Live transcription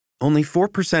Only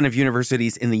 4% of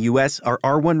universities in the U.S. are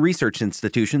R1 research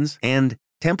institutions, and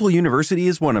Temple University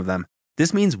is one of them.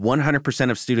 This means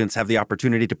 100% of students have the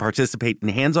opportunity to participate in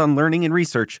hands-on learning and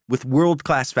research with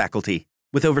world-class faculty.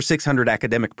 With over 600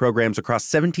 academic programs across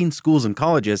 17 schools and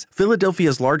colleges,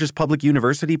 Philadelphia's largest public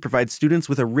university provides students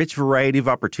with a rich variety of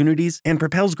opportunities and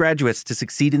propels graduates to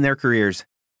succeed in their careers.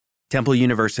 Temple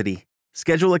University.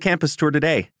 Schedule a campus tour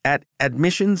today at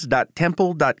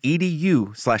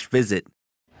admissions.temple.edu/visit.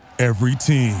 Every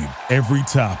team, every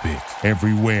topic,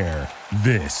 everywhere.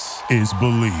 This is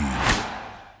Believe.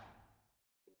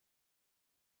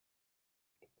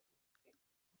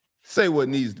 Say what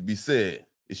needs to be said.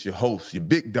 It's your host, your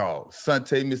big dog,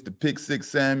 Mr. Pick Six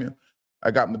Samuel.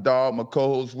 I got my dog, my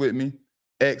co-host with me,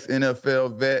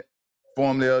 ex-NFL vet,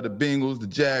 formerly of the Bengals, the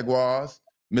Jaguars,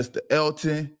 Mr.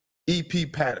 Elton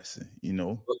Patterson. You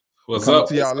know, what's coming up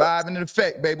to y'all live and in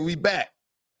effect, baby. We back.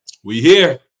 We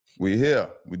here. We here.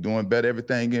 We're doing better.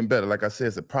 Everything getting better. Like I said,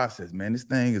 it's a process, man. This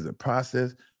thing is a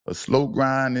process, a slow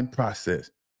grinding process.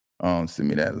 Send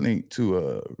me that link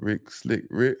to Rick Slick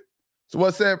Rick. So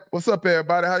what's up,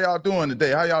 everybody? How y'all doing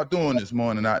today? How y'all doing this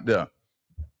morning out there?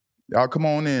 Y'all come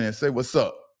on in and say what's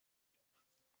up.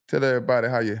 Tell everybody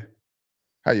how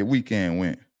your weekend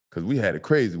went. Because we had a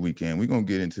crazy weekend. We're going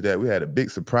to get into that. We had a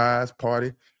big surprise party.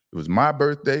 It was my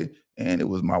birthday, and it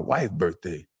was my wife's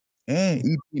birthday. And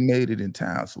EP made it in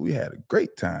town, so we had a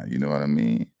great time. You know what I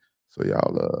mean? So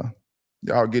y'all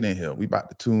get in here. We about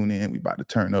to tune in. We about to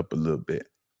turn up a little bit.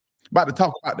 About to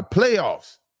talk about the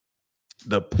playoffs.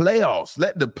 The playoffs.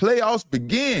 Let the playoffs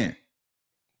begin.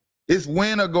 It's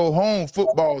win or go home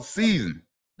football season.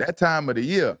 That time of the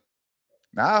year.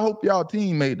 Now, I hope y'all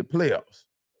team made the playoffs.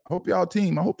 I hope y'all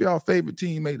favorite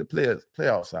team made the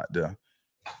playoffs out there.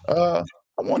 I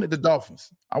wanted the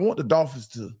Dolphins. I want the Dolphins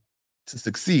to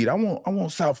succeed. I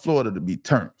want South Florida to be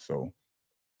turned. So,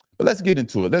 but let's get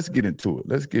into it. Let's get into it.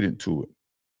 Let's get into it.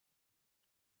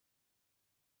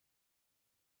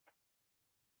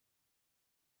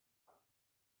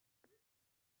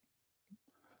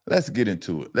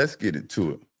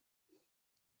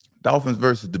 Dolphins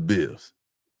versus the Bills.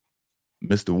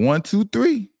 Mr. 1, 2,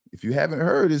 3. If you haven't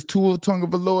heard his Tua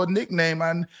Tagovialoa nickname,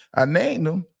 I named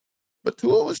him. But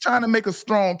Tua was trying to make a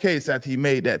strong case after he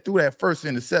made that, threw that first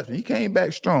interception. He came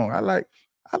back strong. I like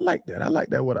that. I like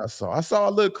that what I saw. I saw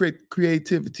a little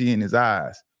creativity in his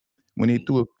eyes when he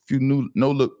threw a few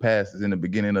no-look passes in the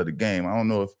beginning of the game. I don't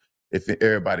know if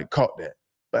everybody caught that.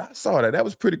 But I saw that. That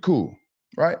was pretty cool,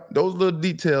 right? Those little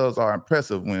details are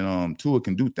impressive when Tua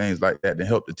can do things like that to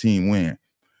help the team win.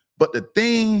 But the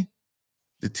thing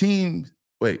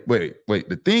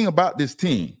about this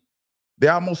team,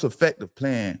 they're most effective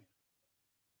playing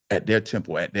at their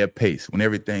tempo, at their pace, when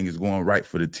everything is going right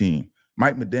for the team.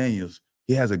 Mike McDaniels,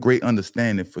 he has a great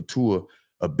understanding for Tua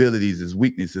abilities, his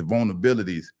weaknesses, his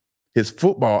vulnerabilities, his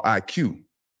football IQ.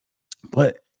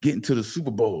 But getting to the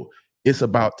Super Bowl, it's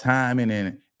about timing.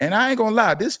 And I ain't gonna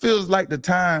lie, this feels like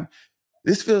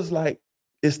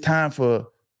it's time for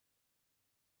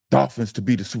Dolphins to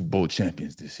be the Super Bowl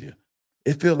champions this year.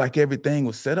 It feels like everything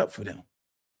was set up for them.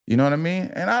 You know what I mean?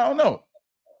 And I don't know.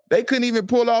 They couldn't even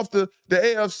pull off the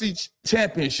AFC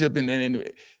championship.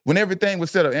 And when everything was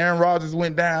set up, Aaron Rodgers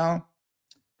went down.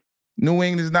 New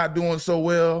England is not doing so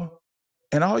well.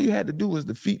 And all you had to do was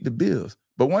defeat the Bills.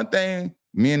 But one thing,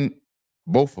 me and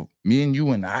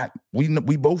you and I,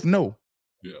 we both know.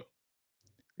 Yeah.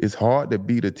 It's hard to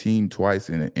beat a team twice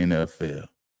in the NFL.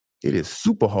 It is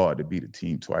super hard to beat a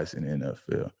team twice in the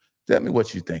NFL. Tell me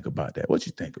what you think about that.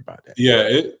 Yeah,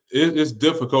 it's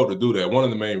difficult to do that. One of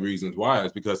the main reasons why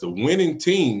is because the winning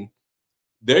team,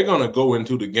 they're going to go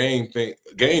into the game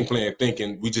plan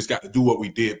thinking we just got to do what we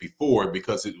did before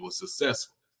because it was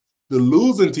successful. The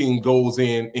losing team goes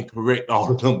in and correct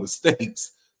all of the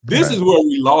mistakes. This is where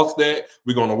we lost that.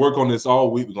 We're going to work on this all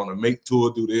week. We're going to make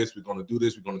Tua do this. We're going to do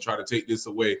this. We're going to try to take this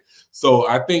away. So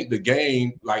I think the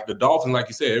game, like the Dolphins, like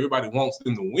you said, everybody wants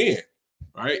them to win,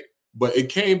 right? But it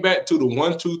came back to the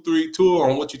 1, 2, 3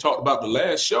 tour on what you talked about the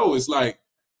last show. It's like,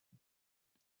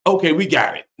 okay, we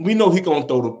got it. We know he's going to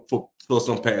throw for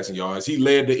some passing yards. He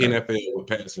led the NFL with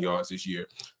passing yards this year.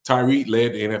 Tyreek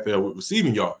led the NFL with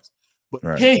receiving yards. But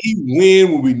can he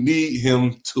win when we need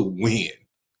him to win?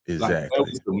 Exactly. Like, that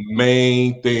was the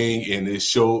main thing in this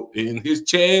show. And his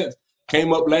chance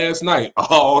came up last night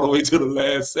all the way to the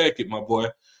last second, my boy.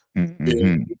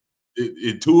 Mm-hmm.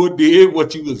 It Tua did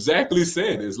what you exactly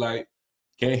said. It's like,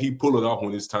 can he pull it off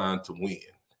when it's time to win?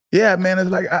 Yeah, man. It's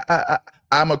like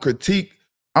I'm a critique.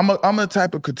 I'm a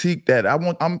type of critique that I'm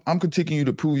critiquing you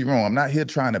to prove you wrong. I'm not here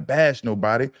trying to bash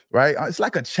nobody, right? It's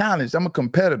like a challenge. I'm a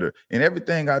competitor in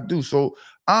everything I do. So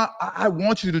I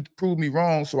want you to prove me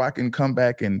wrong so I can come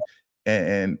back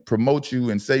and promote you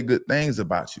and say good things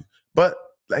about you. But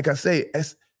like I say,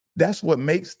 that's what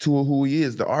makes Tua who he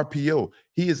is, the RPO.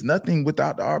 He is nothing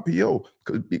without the RPO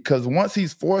because once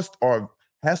he's forced or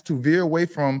has to veer away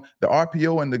from the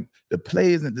RPO and the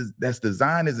plays that's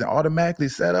designed is automatically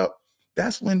set up,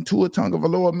 that's when Tua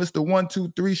Tagovailoa, Mr. 1,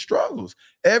 2, 3 struggles.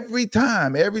 Every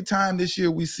time this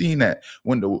year we've seen that.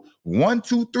 When the 1,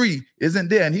 2, 3 isn't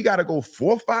there and he got to go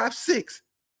 4, 5, 6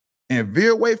 and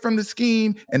veer away from the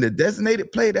scheme and the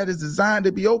designated play that is designed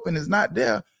to be open is not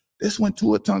there, this when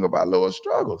Tua Tagovailoa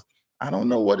struggles. I don't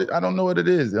know what it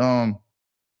is. And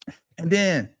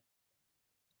then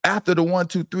after the 1,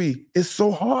 2, 3, it's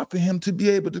so hard for him to be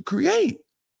able to create.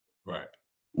 Right.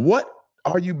 What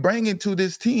are you bringing to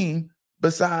this team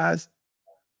besides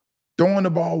throwing the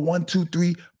ball 1, 2,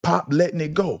 3, pop, letting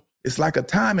it go? It's like a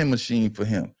timing machine for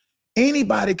him.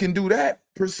 Anybody can do that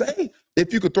per se.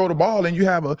 If you could throw the ball and you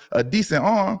have a decent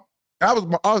arm. I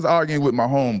was arguing with my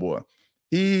homeboy.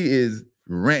 He is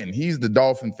ranting. He's the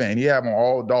Dolphin fan. He have on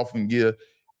all Dolphin gear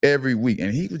every week.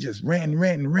 And he was just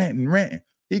ranting.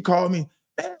 He called me,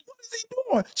 man, what is he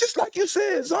doing? Just like you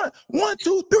said, son. 1,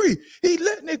 2, 3. He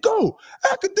letting it go.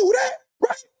 I could do that,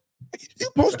 right? You're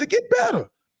supposed to get better.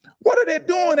 What are they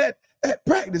doing at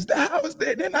practice? How is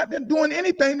that? They're not doing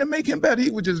anything to make him better.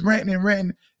 He was just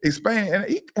ranting, explaining.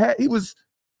 And he was,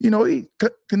 he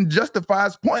can justify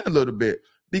his point a little bit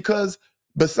because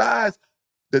besides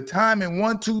the time in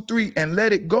 1, 2, 3 and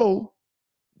let it go,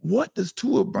 what does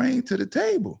Tua bring to the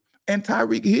table? And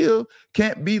Tyreek Hill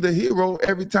can't be the hero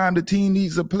every time the team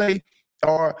needs a play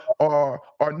or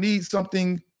needs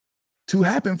something to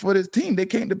happen for this team. They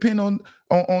can't depend on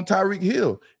Tyreek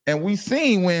Hill. And we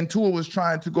seen when Tua was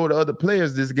trying to go to other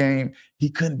players this game, he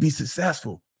couldn't be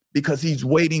successful because he's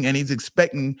waiting and he's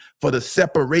expecting for the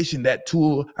separation that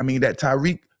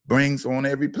Tyreek brings on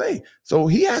every play. So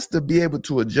he has to be able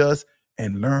to adjust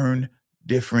and learn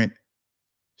different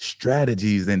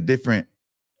strategies and different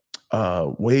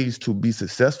ways to be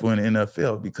successful in the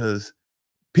NFL because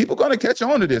people are going to catch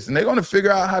on to this and they're going to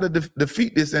figure out how to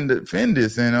defeat this and defend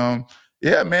this. And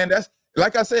yeah, man, that's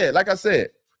like I said,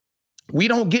 we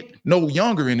don't get no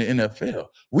younger in the NFL.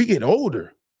 We get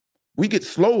older. We get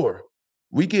slower.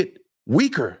 We get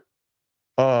weaker.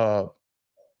 Our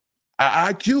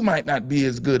IQ might not be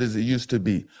as good as it used to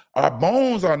be. Our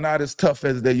bones are not as tough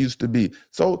as they used to be.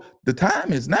 So the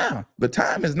time is now. The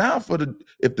time is now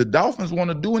if the Dolphins want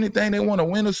to do anything, they want to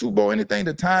win a Super Bowl, anything,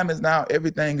 the time is now.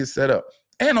 Everything is set up.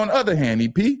 And on the other hand,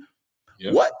 EP,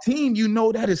 what team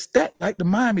that is stacked like the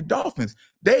Miami Dolphins?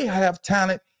 They have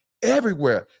talent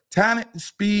everywhere. Talent and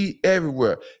speed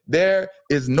everywhere. There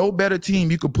is no better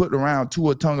team you could put around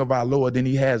Tua Tagovailoa than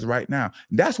he has right now.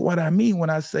 That's what I mean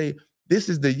when I say this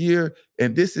is the year,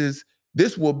 and this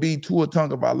will be Tua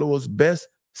Tagovailoa's best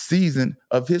season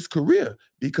of his career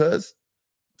because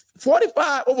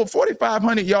over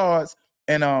 4,500 yards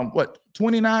and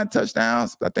 29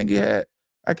 touchdowns. I think he had.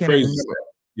 I can't crazy remember.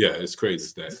 Yeah, it's crazy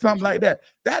stat. Something like that.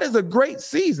 That is a great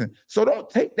season. So don't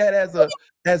take that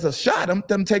as a shot.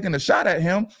 I'm taking a shot at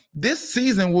him. This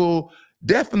season will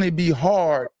definitely be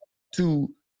hard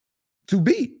to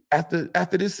beat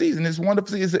after this season. It's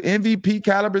wonderful. It's an MVP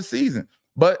caliber season.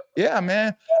 But yeah,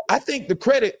 man, I think the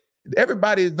credit,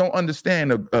 everybody don't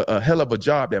understand a hell of a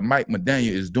job that Mike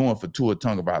McDaniel is doing for Tua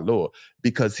Tagovailoa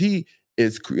because he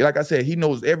is, like I said, he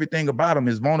knows everything about him,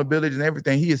 his vulnerabilities and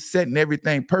everything. He is setting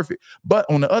everything perfect. But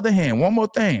on the other hand, one more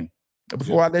thing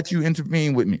before I let you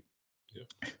intervene with me. Yeah.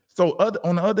 So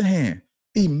on the other hand,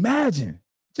 imagine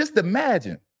if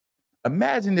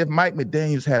Mike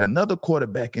McDaniels had another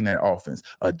quarterback in that offense,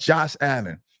 a Josh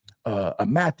Allen, a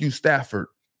Matthew Stafford,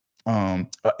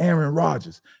 Aaron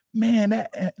Rodgers. Man,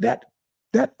 that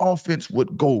offense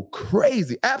would go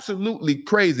crazy, absolutely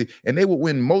crazy, and they would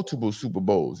win multiple Super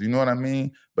Bowls. You know what I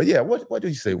mean? But yeah, what do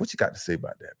you say? What you got to say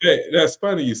about that? Hey, that's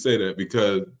funny you say that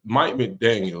because Mike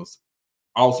McDaniels,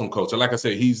 awesome coach. Like I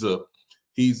said, he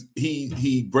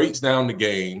breaks down the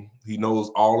game. He knows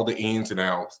all of the ins and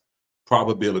outs,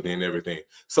 probability and everything.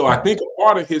 So I think a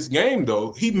part of his game,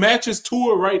 though, he matches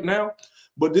Tua right now.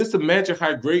 But just imagine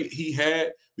how great he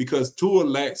had because Tua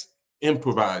lacks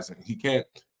improvising. He can't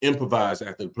improvise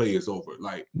after the play is over.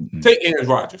 Like, take Aaron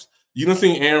Rodgers. You done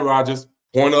seen Aaron Rodgers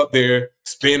point up there,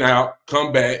 spin out,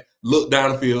 come back, look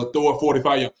down the field, throw a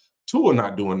 45 yards. Tua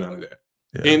not doing none of that.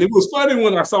 Yeah. And it was funny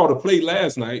when I saw the play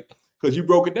last night because you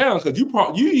broke it down because you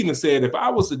even said if I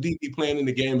was the DB playing in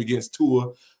the game against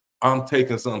Tua, I'm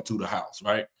taking something to the house,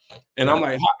 right? And I'm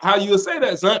like, how you say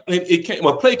that, son? And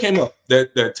a play came up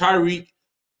that Tyreek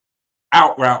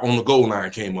out route on the goal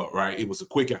line came up, right? It was a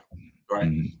quick out, right?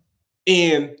 Mm-hmm.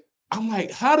 And I'm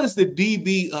like, how does the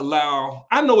DB allow?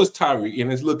 I know it's Tyreek,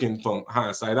 and it's looking from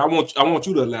hindsight. I want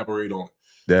you to elaborate on it.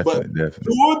 Definitely.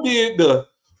 Tua did the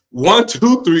 1,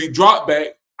 2, 3 drop back.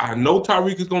 I know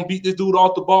Tyreek is gonna beat this dude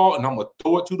off the ball, and I'm gonna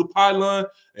throw it to the pylon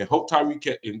and hope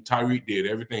Tyreek did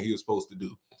everything he was supposed to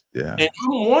do. Yeah. And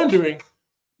I'm wondering,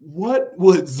 what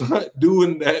would Zunt do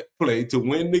in that play to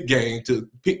win the game, to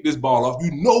pick this ball off?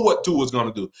 You know what Tua's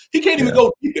gonna do. He can't even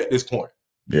go deep at this point.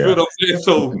 You feel what I'm saying?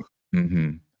 So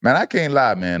man, I can't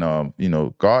lie, man.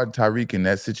 Guard Tyreek in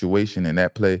that situation, in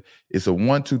that play, it's a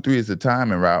 1, 2, 3, it's a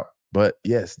timing route. But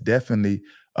yes, definitely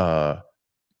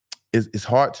it's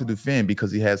hard to defend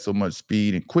because he has so much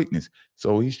speed and quickness.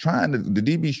 So the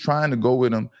DB's trying to go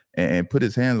with him and put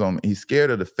his hands on him. He's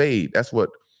scared of the fade. That's what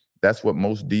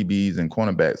most DBs and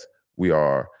cornerbacks we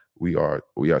are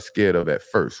scared of at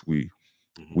first.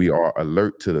 We are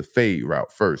alert to the fade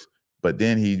route first. But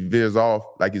then he veers off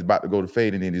like he's about to go to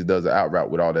fade, and then he does an out route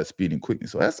with all that speed and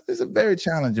quickness. So it's a very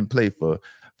challenging play for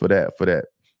that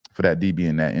DB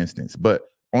in that instance. But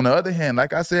on the other hand,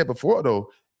 like I said before, though,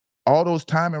 all those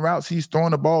timing routes, he's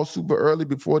throwing the ball super early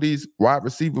before these wide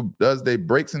receiver does their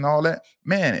breaks and all that.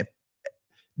 Man, if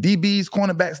DBs,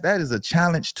 cornerbacks, that is a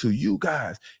challenge to you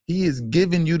guys. He is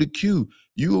giving you the cue.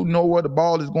 You know where the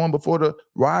ball is going before the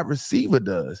wide receiver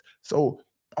does. So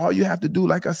all you have to do,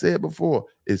 like I said before,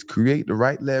 is create the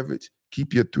right leverage,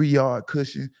 keep your 3-yard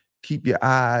cushion, keep your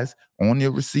eyes on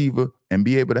your receiver, and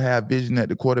be able to have vision at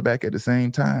the quarterback at the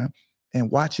same time,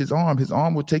 and watch his arm. His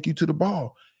arm will take you to the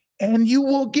ball, and you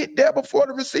will get there before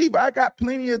the receiver. I got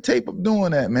plenty of tape of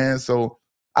doing that, man. So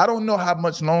I don't know how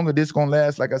much longer this is going to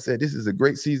last. Like I said, this is a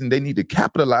great season. They need to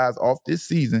capitalize off this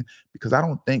season, because I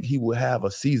don't think he will have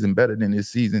a season better than this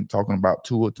season. Talking about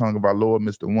Tua, Tagovialoa,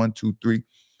 Mr. 1, 2, 3.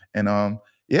 And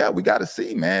yeah, we got to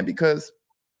see, man, because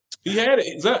he had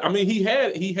it. I mean, he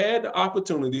had the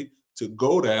opportunity to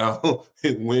go down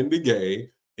and win the game,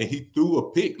 and he threw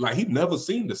a pick. Like, he'd never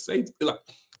seen the safety. Like,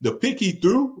 the pick he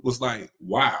threw was like,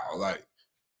 wow. Like,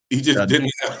 he just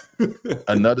didn't have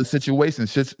another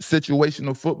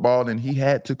situational football, and he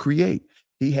had to create.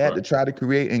 He had to try to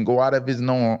create and go out of his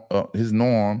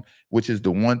norm, which is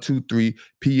the 1, 2, 3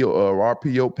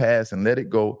 RPO pass, and let it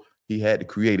go. He had to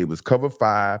create. It was cover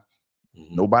 5.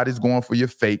 Nobody's going for your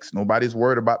fakes. Nobody's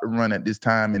worried about the run at this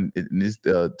time in this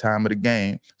time of the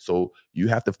game. So you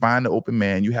have to find the open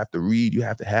man. You have to read. You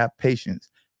have to have patience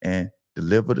and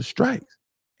deliver the strikes.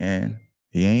 And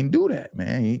he ain't do that,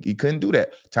 man. He couldn't do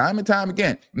that time and time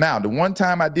again. Now, the one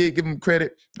time I did give him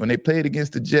credit when they played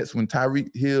against the Jets, when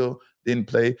Tyreek Hill didn't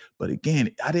play. But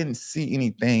again, I didn't see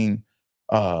anything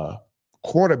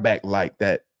quarterback like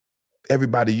that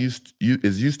everybody is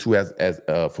used to as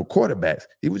for quarterbacks.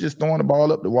 He was just throwing the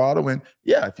ball up the water, and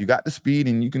yeah, if you got the speed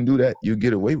and you can do that, you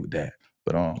get away with that.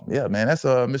 But yeah, man, that's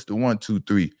Mr. 1, 2,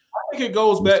 3. I think it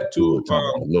goes back to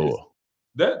Tagovialoa.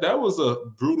 That was a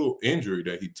brutal injury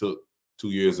that he took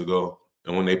 2 years ago,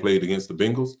 and when they played against the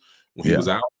Bengals, when he was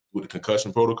out with the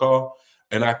concussion protocol.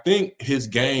 And I think his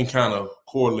game kind of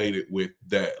correlated with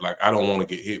that. Like, I don't want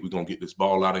to get hit. We're going to get this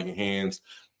ball out of your hands.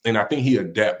 And I think he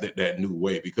adapted that new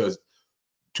way, because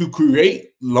to create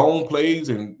long plays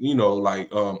and,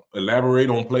 elaborate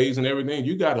on plays and everything,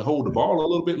 you got to hold the ball a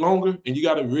little bit longer, and you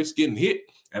got to risk getting hit.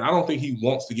 And I don't think he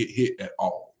wants to get hit at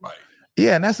all.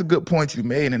 Yeah, and that's a good point you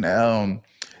made. And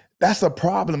that's a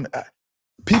problem.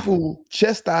 People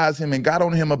chastised him and got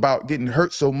on him about getting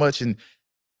hurt so much, and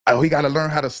he got to learn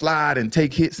how to slide and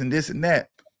take hits and this and that.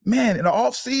 Man, in the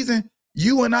offseason,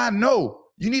 you and I know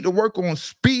you need to work on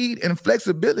speed and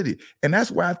flexibility. And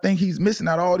that's why I think he's missing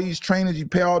out. All these trainers you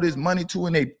pay all this money to,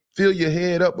 and they fill your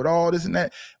head up with all this and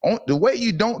that. The way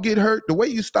you don't get hurt, the way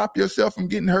you stop yourself from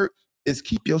getting hurt, is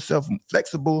keep yourself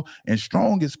flexible and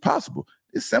strong as possible.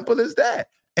 It's simple as that.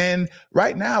 And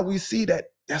right now we see that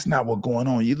that's not what's going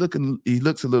on. He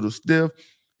looks a little stiff.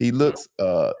 He looks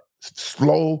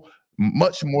slow,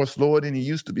 much more slower than he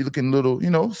used to be, looking a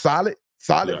little, solid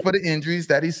for the injuries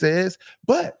that he says.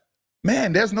 But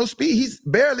man, there's no speed. He's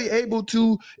barely able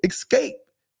to escape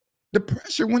the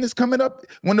pressure when it's coming up.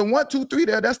 When the 1, 2, 3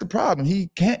 there, that's the problem. He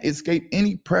can't escape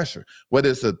any pressure, whether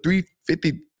it's a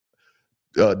 350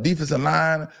 defensive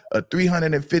line, a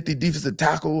 350 defensive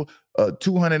tackle, a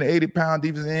 280-pound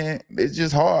defensive end. It's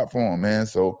just hard for him, man.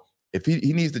 So if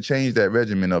he needs to change that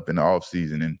regimen up in the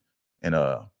offseason and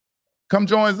come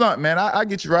join Zunt, man. I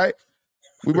get you right.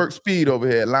 We work speed over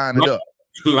here. Line it up.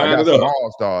 I got some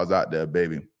all-stars out there,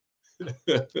 baby.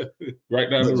 Right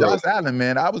down the road. Josh Allen,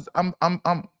 man,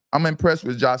 I'm impressed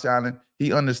with Josh Allen.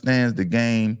 He understands the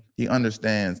game. He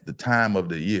understands the time of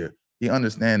the year. He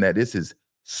understands that this is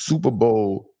Super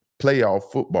Bowl playoff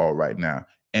football right now.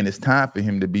 and it's time for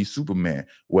him to be Superman,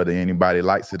 whether anybody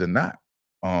likes it or not.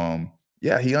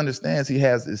 Yeah, he understands he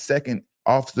has his second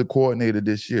offensive coordinator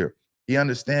this year. He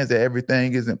understands that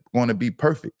everything isn't going to be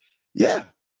perfect. Yeah,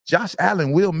 Josh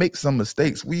Allen will make some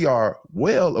mistakes. We are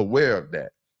well aware of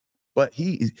that. But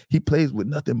he plays with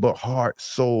nothing but heart,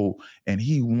 soul, and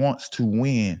he wants to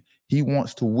win. He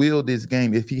wants to will this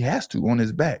game if he has to on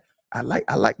his back. I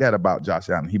like that about Josh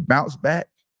Allen. He bounced back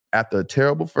after a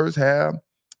terrible first half.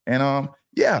 And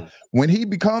yeah, when he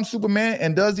becomes Superman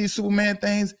and does these Superman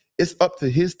things, it's up to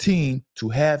his team to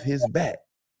have his back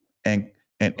and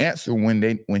answer when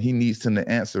he needs them to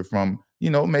answer from,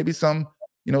 maybe some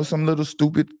little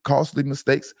stupid, costly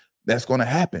mistakes that's going to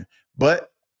happen. But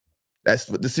that's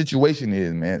what the situation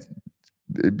is, man.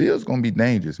 Bill's going to be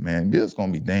dangerous, man. Bill's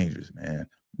going to be dangerous, man.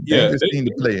 Dangerous team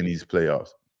to play in these playoffs.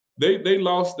 They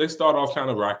lost. They start off kind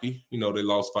of rocky. They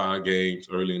lost 5 games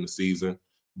early in the season.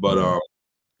 But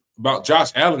about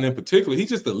Josh Allen in particular, he's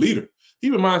just a leader. He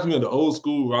reminds me of the old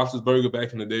school Roethlisberger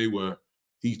back in the day where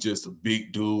he's just a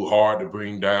big dude, hard to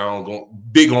bring down,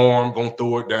 big arm, going to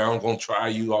throw it down, going to try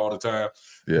you all the time.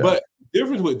 Yeah. But the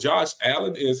difference with Josh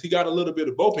Allen is he got a little bit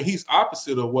of both, and he's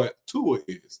opposite of what Tua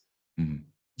is. Mm-hmm.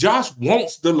 Josh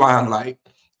wants the limelight.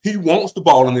 He wants the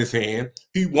ball in his hand.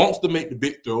 He wants to make the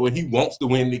big throw, and he wants to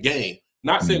win the game.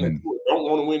 Not saying that Tua don't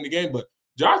want to win the game, but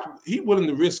Josh, he willing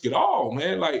to risk it all,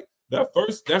 man. Like that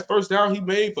first down he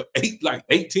made for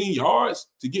 18 yards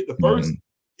to get the first,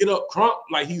 get up crump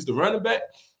like he's the running back.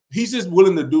 He's just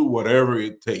willing to do whatever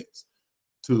it takes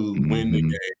to win the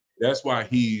game. That's why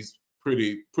he's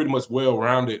pretty much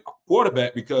well-rounded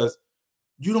quarterback, because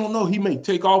you don't know. He may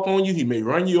take off on you. He may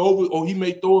run you over, or he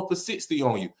may throw it for 60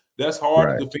 on you. That's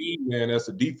hard to defend, man. That's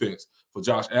a defense for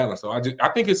Josh Allen. So I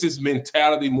think it's his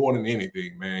mentality more than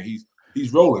anything, man.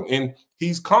 He's rolling, and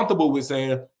he's comfortable with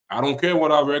saying, I don't care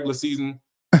what our regular season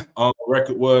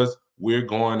record was. We're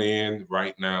going in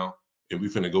right now, and we're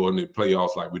finna go in the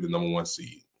playoffs like we're the number 1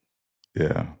 seed.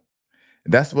 Yeah.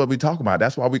 That's what we talk about.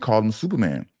 That's why we call him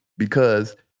Superman,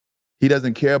 because he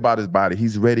doesn't care about his body.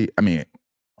 He's ready. I mean,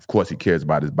 of course he cares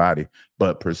about his body,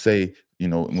 but per se,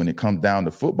 when it comes down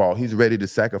to football, he's ready to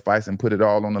sacrifice and put it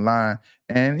all on the line.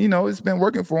 And, it's been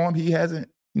working for him. He hasn't,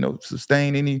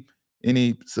 sustained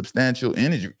any substantial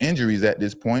injuries at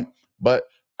this point, but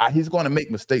he's going to make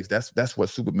mistakes. That's what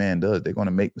Superman does. They're going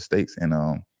to make mistakes.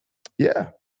 And yeah,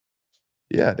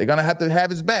 they're going to have to have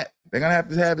his back. They're going to have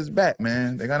to have his back,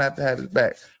 man. They're going to have to have his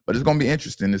back. But it's going to be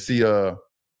interesting to see, how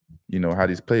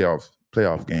these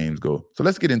playoff games go. So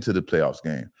let's get into the playoffs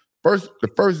game. The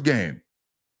first game,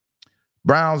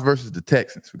 Browns versus the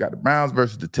Texans. We got the Browns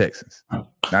versus the Texans.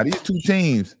 Now these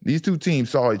two teams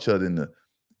saw each other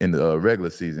in the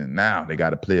regular season. Now they got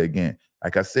to play again.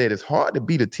 Like I said, it's hard to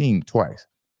beat a team twice.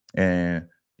 And,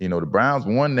 the Browns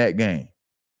won that game.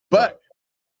 But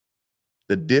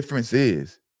the difference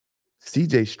is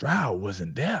C.J. Stroud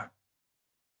wasn't there.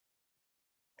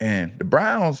 And the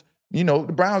Browns,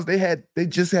 they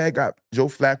just had got Joe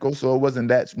Flacco, so it wasn't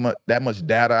that much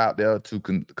data out there to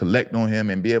collect on him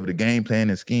and be able to game plan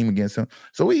and scheme against him.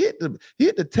 So he hit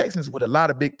the Texans with a lot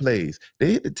of big plays.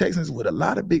 They hit the Texans with a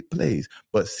lot of big plays,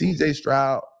 but C.J.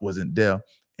 Stroud wasn't there,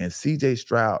 and C.J.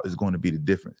 Stroud is going to be the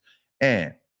difference.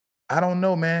 And I don't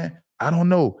know, man. I don't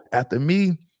know. After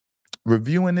me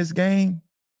reviewing this game,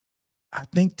 I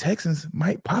think Texans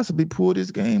might possibly pull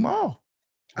this game off.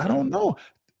 I don't know.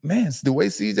 Man, the way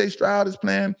C.J. Stroud is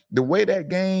playing, the way that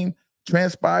game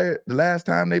transpired the last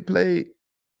time they played,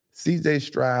 C.J.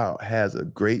 Stroud has a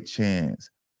great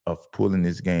chance of pulling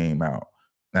this game out.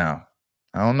 Now,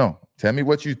 I don't know. Tell me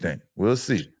what you think. We'll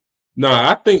see. No,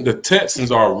 I think the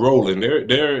Texans are rolling. They're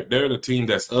the team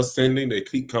that's ascending. They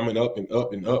keep coming up and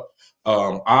up and up.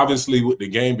 Obviously, with the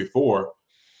game before,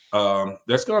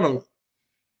 that's going to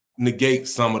negate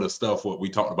some of the stuff what we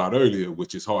talked about earlier,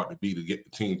 which is hard to beat to get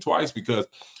the team twice, because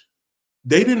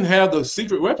they didn't have the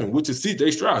secret weapon, which is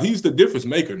C.J. Stroud. He's the difference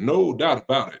maker, no doubt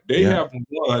about it. They have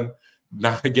won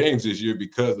 9 games this year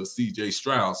because of C.J.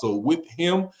 Stroud. So with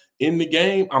him in the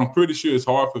game, I'm pretty sure it's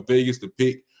hard for Vegas to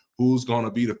pick who's going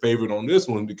to be the favorite on this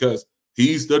one, because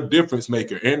he's the difference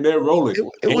maker, and they're rolling.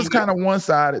 It was kind of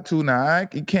one-sided too. Now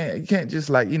you can't just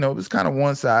it was kind of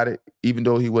one-sided, even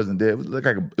though he wasn't there. It was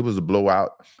like it was a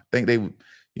blowout. I think they,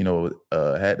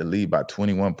 had to lead by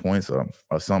 21 points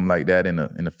or something like that in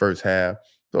the first half.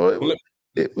 So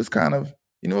it was kind of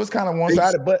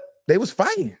one-sided, but they was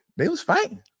fighting.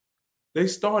 They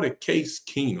started Case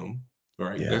Keenum,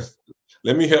 right? Yeah.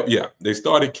 Let me help. Yeah, they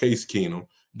started Case Keenum.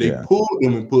 They pulled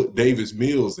him and put Davis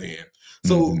Mills in.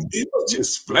 So it was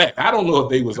just flat. I don't know if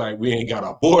they was like, we ain't got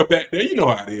our boy back there. You know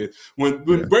how it is. When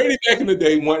Brady back in the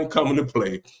day wasn't coming to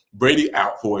play, Brady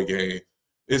out for a game.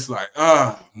 It's like,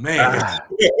 man.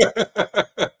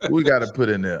 Who we got to put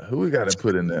in there?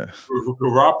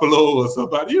 Garoppolo or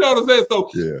somebody. You know what I'm saying?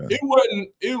 So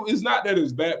it's not that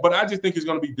it's bad, but I just think it's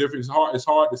going to be different. It's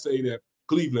hard to say that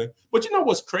Cleveland. But you know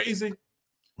what's crazy?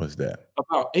 What's that?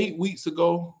 About 8 weeks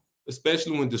ago,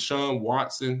 especially when Deshaun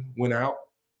Watson went out,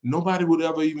 nobody would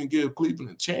ever even give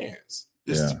Cleveland a chance.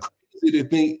 It's crazy to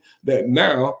think that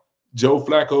now Joe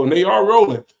Flacco, and they are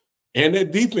rolling, and their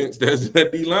defense, that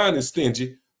D-line is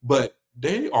stingy, but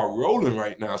they are rolling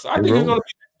right now. So I think it's going to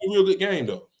be a real good game,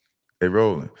 though. They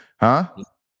rolling. Huh?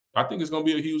 I think it's going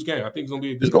to be a huge game. I think it's going to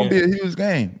be a good game. It's going to be a huge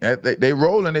game. They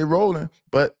rolling,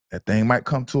 but that thing might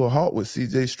come to a halt with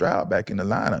C.J. Stroud back in the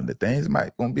lineup. The things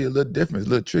might going to be a little different, a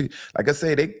little tricky. Like I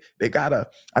say, they got I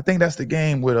think that's the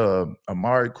game with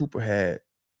Amari Cooper had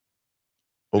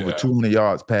over 200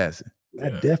 yards passing.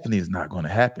 That definitely is not going to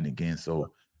happen again.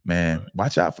 So, man,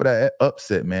 watch out for that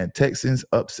upset, man. Texans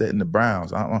upsetting the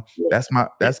Browns. That's my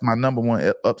number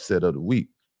one upset of the week.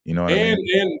 You know what I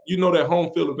mean? And you know that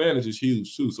home field advantage is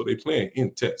huge too. So they playing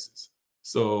in Texas.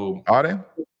 So are they?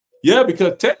 Yeah,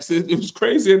 because Texas, it was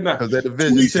crazy enough. Because they're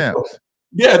division champs.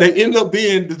 Yeah, they end up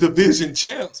being the division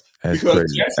champs. That's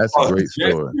crazy. That's a great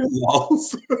story.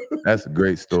 That's a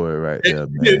great story right there,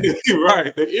 man.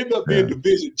 Right. They end up being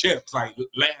division champs like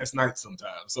last night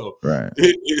sometimes. So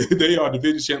they are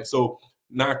division champs. So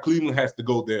now Cleveland has to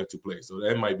go there to play. So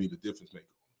that might be the difference maker.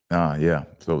 Yeah.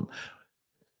 So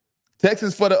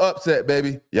Texans for the upset,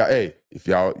 baby. Hey, if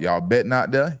y'all betting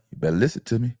out there, you better listen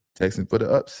to me. Texans for the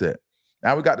upset.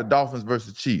 Now we got the Dolphins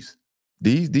versus Chiefs.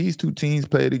 These two teams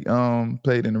played in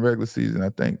the regular season, I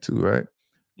think, too, right?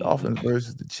 Dolphins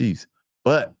versus the Chiefs.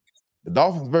 But the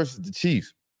Dolphins versus the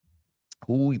Chiefs,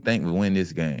 who we think will win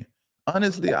this game?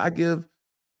 Honestly, I get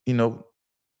on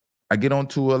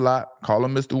Tua a lot, call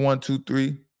him Mr. 1, 2,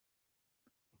 3.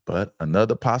 But a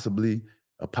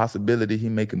possibility he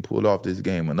may can pull off this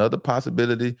game. Another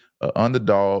possibility, an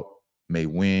underdog may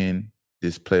win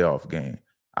this playoff game.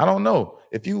 I don't know.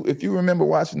 If you remember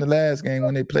watching the last game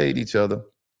when they played each other,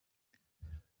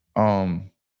 it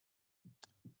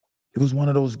was one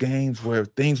of those games where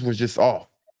things were just off.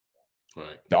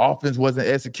 Right. The offense wasn't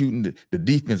executing. The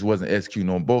defense wasn't executing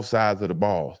on both sides of the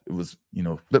ball. It was,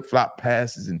 flip-flop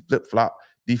passes and flip-flop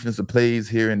defensive plays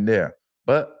here and there.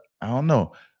 But I don't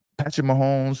know. Patrick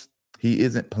Mahomes, he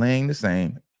isn't playing the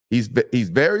same. He's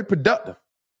very productive.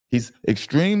 He's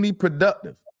extremely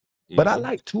productive. But I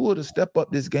like Tua to step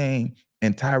up this game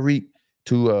and Tyreek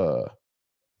to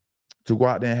go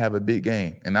out there and have a big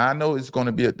game. And I know it's going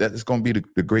to be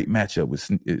the great matchup with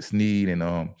Snead and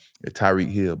Tyreek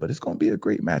Hill, but it's going to be a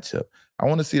great matchup. I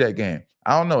want to see that game.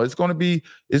 I don't know. It's going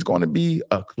to be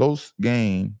a close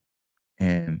game,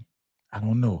 and I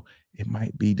don't know. It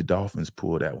might be the Dolphins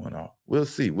pull that one off. We'll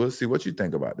see. What you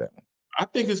think about that one? I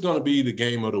think it's going to be the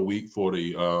game of the week for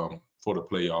the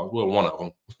playoffs. Well, one of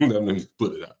them. Let me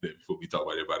put it out there before we talk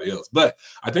about everybody else. But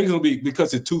I think it's going to be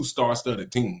because it's two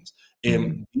star-studded teams.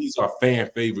 And these are fan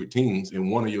favorite teams,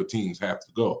 and one of your teams have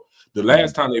to go. The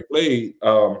last time they played,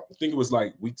 I think it was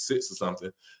like week 6 or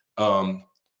something.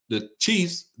 The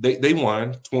Chiefs, they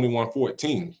won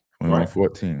 21-14.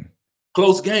 21-14.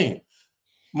 Close game.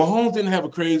 Mahomes didn't have a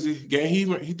crazy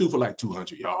game. He threw for like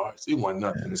 200 yards. It wasn't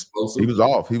nothing explosive. He was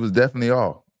off. He was definitely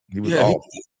off. He was off.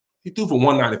 He threw for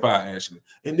 195 actually.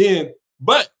 And then,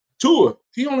 but Tua,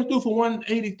 he only threw for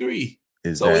 183.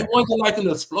 Exactly. So it wasn't like an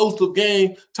explosive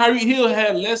game. Tyreek Hill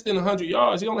had less than 100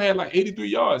 yards. He only had like 83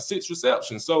 yards, 6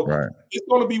 receptions. So it's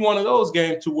going to be one of those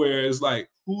games to where it's like,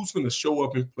 who's going to show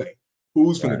up and play?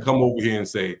 Who's going to come over here and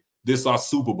say, this is our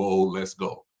Super Bowl, let's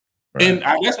go. Right. And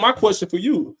that's my question for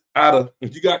you.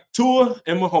 If you got Tua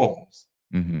and Mahomes,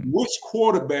 which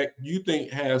quarterback do you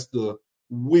think has the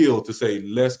will to say,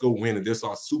 let's go win it, this is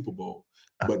our Super Bowl?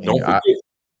 But don't forget.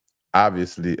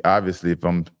 Obviously, if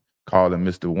I'm calling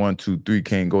Mr. 1, 2, 3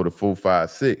 can't go to 4, 5,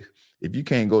 6. If you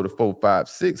can't go to 4, 5,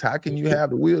 6, how can you have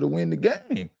the will to win the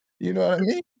game? You know what I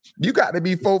mean? You got to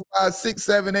be 4, 5, 6,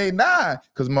 7, 8, 9.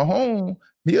 Because Mahomes,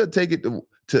 he'll take it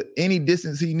to any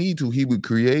distance he need to. He would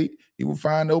create. He would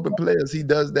find open players. He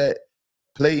does that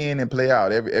play in and play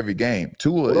out every game.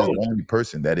 Tua is the only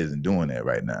person that isn't doing that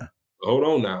right now. Hold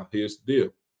on now. Here's the deal.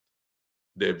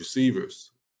 Their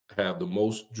receivers have the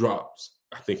most drops,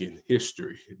 I think, in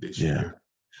history this year.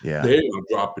 Yeah, they are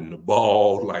dropping the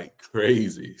ball like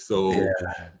crazy. So I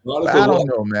don't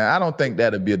know, man. I don't think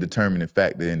that'll be a determining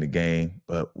factor in the game,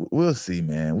 but we'll see,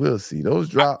 man. We'll see. Those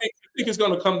drops. I think it's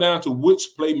going to come down to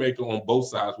which playmaker on both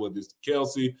sides, whether it's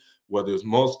Kelsey, whether it's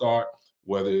Mostert,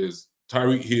 whether it's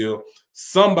Tyreek Hill,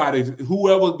 somebody,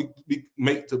 whoever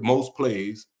make the most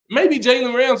plays. Maybe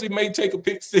Jalen Ramsey may take a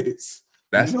pick six.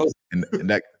 That's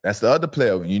that's the other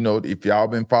player. You know, if y'all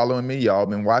been following me, y'all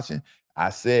been watching. I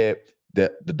said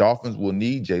that the Dolphins will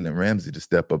need Jalen Ramsey to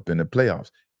step up in the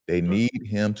playoffs. They need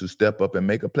him to step up and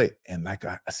make a play. And like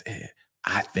I said,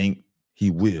 I think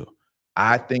he will.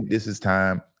 I think this is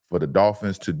time for the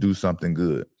Dolphins to do something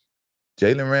good.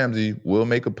 Jalen Ramsey will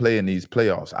make a play in these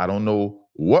playoffs. I don't know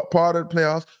what part of the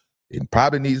playoffs. It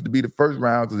probably needs to be the first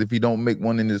round, because if he don't make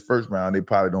one in this first round, they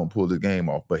probably don't pull the game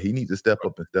off. But he needs to step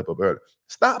up and step up early.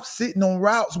 Stop sitting on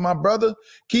routes, my brother.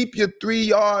 Keep your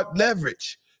 3-yard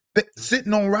leverage.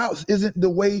 Sitting on routes isn't the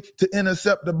way to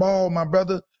intercept the ball, my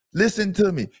brother. Listen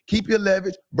to me. Keep your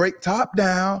leverage. Break top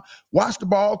down. Watch the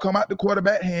ball come out the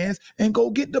quarterback hands and go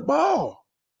get the ball.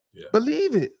 Yeah.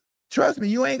 Believe it. Trust me,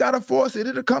 you ain't got to force it.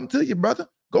 It'll come to you, brother.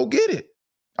 Go get it.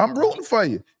 I'm rooting for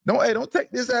you. Don't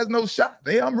take this as no shot.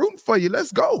 Hey, I'm rooting for you.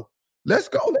 Let's go. Let's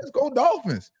go. Let's go,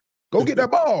 Dolphins. Go get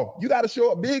that ball. You got to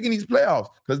show up big in these playoffs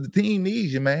because the team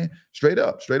needs you, man. Straight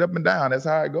up and down. That's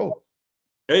how it goes.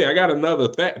 Hey, I got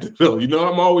another factor, though. You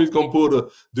know, I'm always going to pull the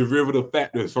derivative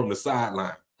factors from the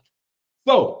sideline.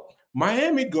 So,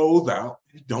 Miami goes out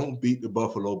and don't beat the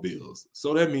Buffalo Bills.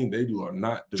 So that means they are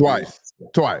not Twice.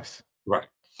 Right.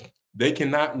 They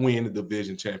cannot win the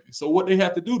division champion. So what they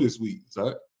have to do this week,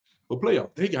 for playoff,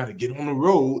 they got to get on the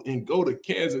road and go to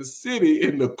Kansas City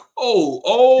in the cold.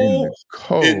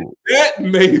 And that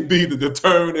may be the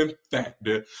determining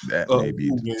factor of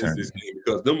who wins this game,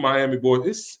 because them Miami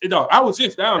boys, I was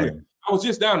just down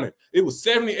there. It was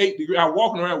 78 degrees. I was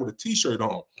walking around with a T-shirt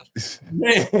on.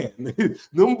 Man,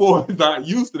 them boys not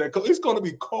used to that. It's going to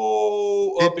be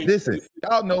cold. Listen,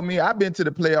 y'all know me. I've been to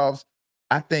the playoffs,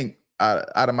 I think,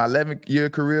 out of my 11-year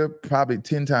career, probably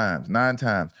 9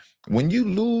 times. When you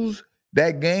lose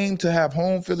that game to have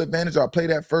home field advantage or play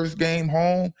that first game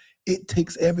home, it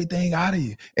takes everything out of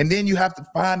you. And then you have to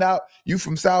find out you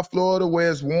from South Florida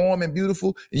where it's warm and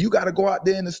beautiful, and you got to go out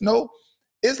there in the snow.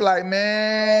 It's like,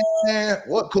 man,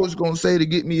 what coach going to say to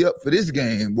get me up for this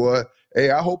game, boy? Hey,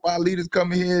 I hope our leaders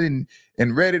come here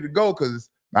and ready to go,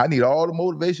 because I need all the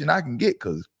motivation I can get,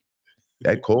 because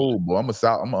that cold, boy. I'm a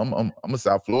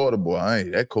South Florida boy. I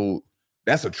ain't that cold.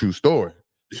 That's a true story.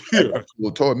 That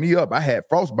cold tore me up. I had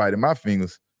frostbite in my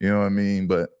fingers. You know what I mean?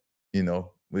 But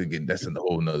that's a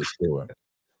whole nother story.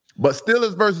 But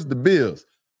Steelers versus the Bills.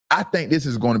 I think this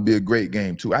is going to be a great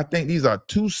game too. I think these are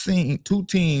two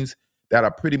teams that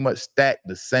are pretty much stacked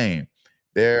the same.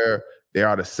 They are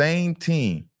the same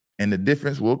team, and the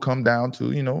difference will come down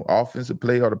to offensive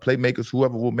play or the playmakers,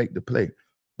 whoever will make the play.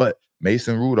 But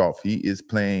Mason Rudolph, he's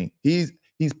playing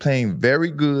very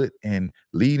good and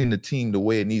leading the team the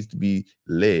way it needs to be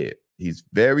led. He's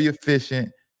very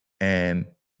efficient and,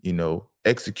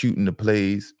 executing the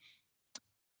plays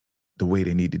the way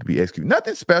they needed to be executed.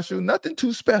 Nothing special, nothing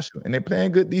too special. And they're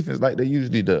playing good defense like they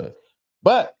usually do.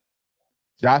 But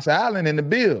Josh Allen and the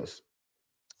Bills,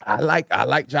 I like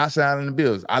Josh Allen and the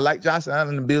Bills. I like Josh Allen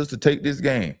and the Bills to take this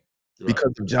game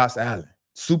because of Josh Allen.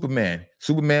 Superman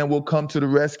will come to the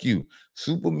rescue.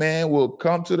 Superman will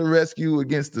come to the rescue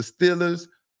against the Steelers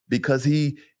because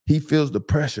he feels the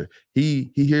pressure.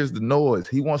 He hears the noise.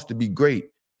 He wants to be great.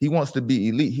 He wants to be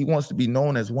elite. He wants to be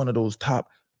known as one of those top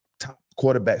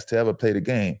quarterbacks to ever play the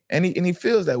game. And he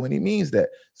feels that when he means that.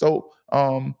 So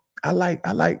I like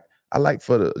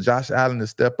for the Josh Allen to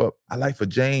step up. I like for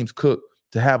James Cook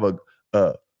to have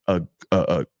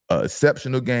a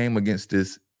exceptional game against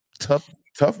this tough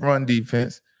run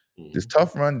defense. This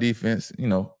tough run defense,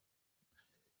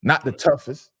 not the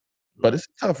toughest, but it's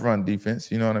a tough run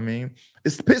defense. You know what I mean?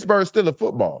 It's Pittsburgh Steelers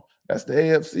football. That's the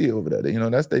AFC over there.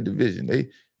 That's their division.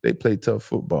 They play tough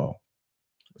football.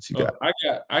 What you got?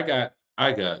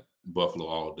 I got Buffalo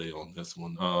all day on this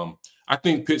one. I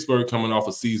think Pittsburgh coming off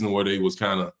a season where they was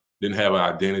kind of didn't have an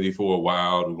identity for a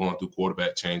while. They're going through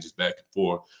quarterback changes back and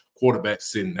forth. Quarterback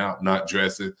sitting out, not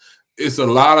dressing. It's a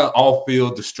lot of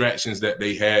off-field distractions that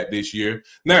they had this year.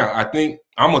 Now, I think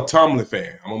I'm a Tomlin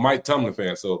fan. I'm a Mike Tomlin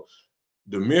fan. So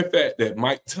the mere fact that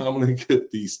Mike Tomlin could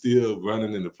be still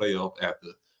running in the playoff after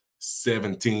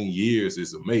 17 years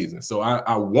is amazing. So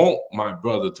I want my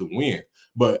brother to win.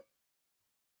 But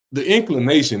the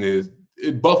inclination is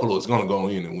Buffalo is going to go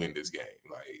in and win this game.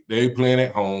 Like, they playing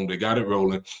at home. They got it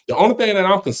rolling. The only thing that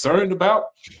I'm concerned about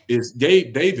is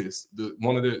Gabe Davis,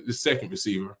 one of the second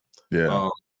receiver. Yeah.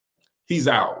 He's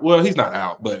out. Well, he's not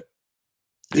out, but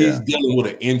he's dealing with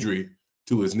an injury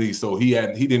to his knee. So he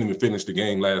didn't even finish the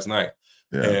game last night.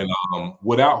 Yeah. And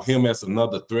without him as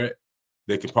another threat,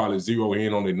 they can probably zero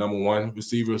in on their number one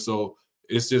receiver. So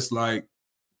it's just like,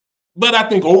 but I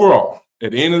think overall,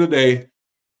 at the end of the day,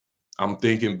 I'm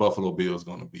thinking Buffalo Bills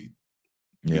going to beat.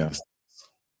 Yeah.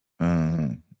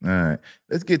 All right.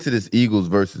 Let's get to this Eagles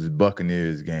versus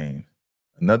Buccaneers game.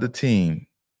 Another team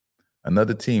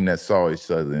that saw each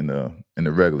other in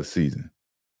the regular season.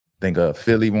 I think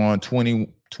Philly won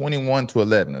 21-11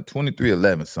 or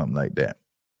 23-11, something like that.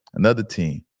 Another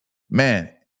team. Man,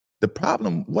 the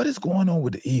problem, what is going on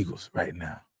with the Eagles right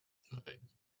now?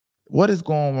 What is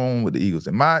going on with the Eagles?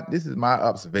 And this is my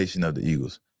observation of the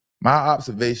Eagles. My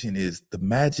observation is the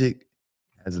magic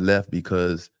has left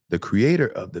because the creator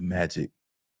of the magic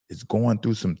is going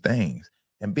through some things.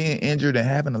 And being injured and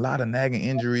having a lot of nagging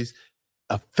injuries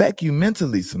affect you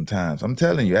mentally sometimes. I'm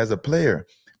telling you, as a player,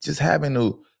 just having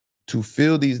to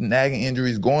feel these nagging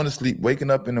injuries, going to sleep,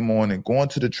 waking up in the morning, going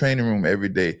to the training room every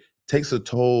day takes a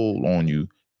toll on you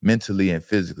mentally and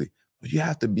physically. But you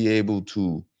have to be able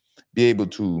to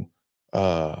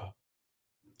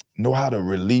know how to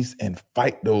release and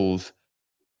fight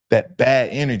that bad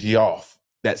energy off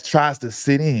that tries to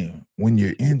sit in when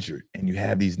you're injured and you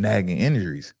have these nagging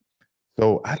injuries.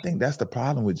 So I think that's the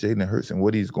problem with Jalen Hurts and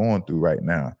what he's going through right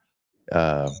now.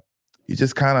 He's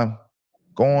just kind of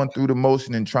going through the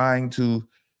motion and trying to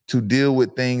deal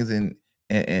with things and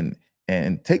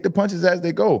take the punches as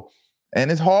they go. And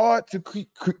it's hard to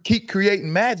keep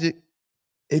creating magic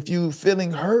if you're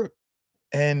feeling hurt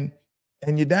and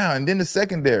you're down. And then the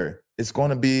secondary, it's going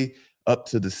to be up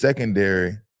to the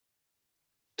secondary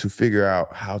to figure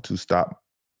out how to stop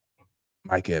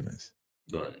Mike Evans.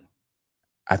 Right.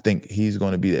 I think he's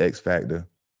going to be the X factor.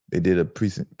 They did a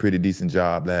pretty decent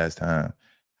job last time.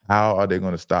 How are they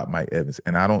going to stop Mike Evans?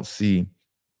 And I don't see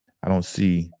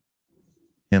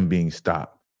him being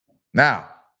stopped. Now,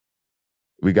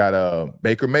 we got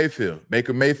Baker Mayfield.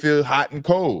 Baker Mayfield hot and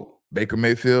cold. Baker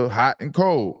Mayfield hot and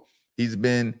cold. He's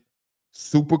been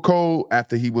super cold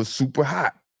after he was super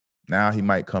hot. Now he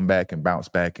might come back and bounce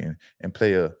back and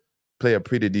play a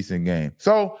pretty decent game.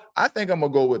 So I think I'm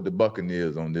going to go with the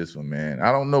Buccaneers on this one, man.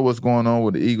 I don't know what's going on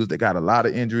with the Eagles. They got a lot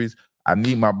of injuries. I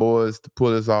need my boys to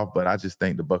pull this off, but I just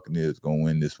think the Buccaneers going to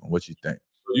win this one. What you think?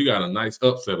 You got a nice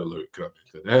upset alert coming.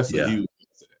 That's a huge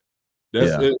upset.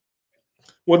 That's Yeah. it.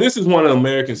 Well, this is one of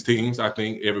America's teams. I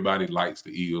think everybody likes the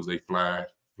Eagles. They fly,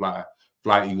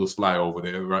 Eagles fly over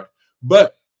there, right?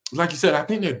 But like you said, I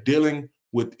think they're dealing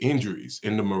with injuries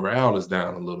and the morale is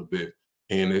down a little bit.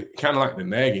 And it kind of like the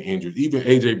nagging injuries. Even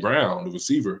A.J. Brown, the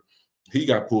receiver, he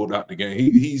got pulled out the game.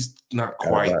 He's not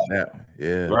quite that.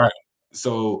 Yeah. Right.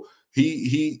 So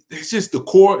it's just the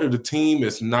core of the team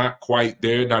is not quite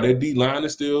there. Now their D line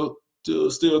is still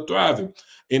thriving.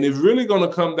 And it's really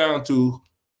gonna come down to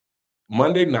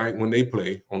Monday night when they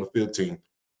play on the 15th,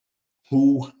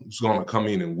 who's gonna come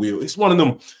in and wheel. It's one of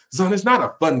them, son, it's not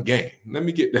a fun game. Let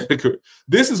me get that correct.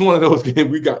 This is one of those games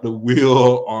we got to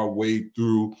wheel our way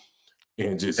through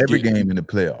and just every game in the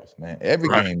playoffs, man. Every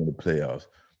game in the playoffs.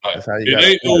 That's how you got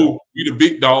to we the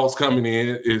big dogs coming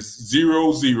in. It's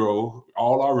 0-0.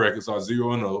 All our records are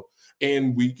 0-0.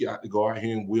 And we got to go out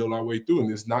here and wheel our way through.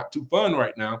 And it's not too fun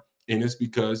right now. And it's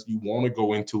because you want to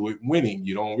go into it winning.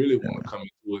 You don't really want to come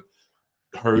into it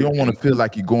hurt. You don't want to feel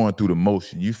like you're going through the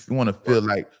motion. You want to feel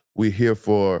like we're here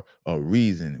for a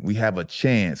reason. We have a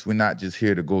chance. We're not just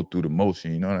here to go through the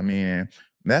motion. You know what I mean? And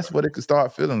that's what it could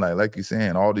start feeling like you're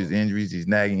saying, all these injuries, these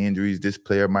nagging injuries. This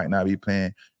player might not be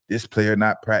playing. This player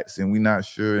not practicing. We're not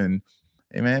sure. And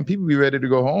hey, man, people be ready to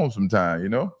go home sometime, you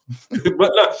know?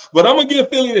 but I'm going to give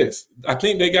Philly this. I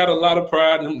think they got a lot of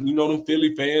pride. And, you know, them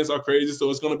Philly fans are crazy. So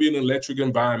it's going to be an electric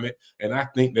environment. And I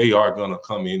think they are going to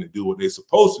come in and do what they're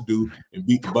supposed to do and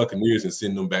beat the Buccaneers and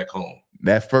send them back home.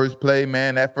 That first play,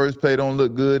 man, don't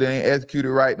look good. They ain't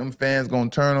executed right. Them fans going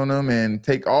to turn on them and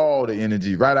take all the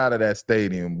energy right out of that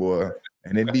stadium, boy.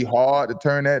 And it'd be hard to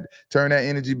turn that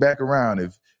energy back around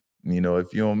if you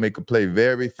don't make a play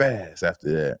very fast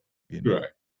after that. You know? Right.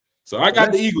 So I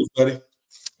got the Eagles, buddy.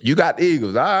 You got the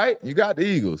Eagles. All right. You got the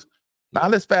Eagals. Now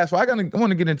let's fast forward. I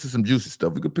want to get into some juicy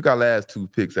stuff. We could pick our last two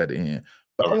picks at the end.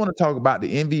 But I want to talk about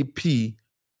the MVP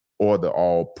or the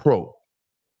All Pro.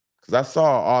 Because I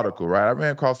saw an article, right? I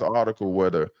ran across an article where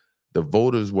the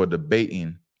voters were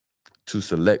debating to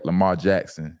select Lamar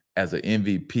Jackson as an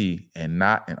MVP and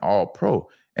not an All Pro.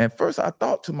 And first I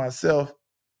thought to myself,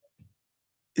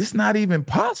 it's not even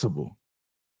possible.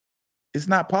 It's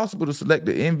not possible to select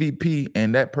the MVP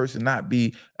and that person not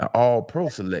be an All-Pro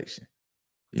selection.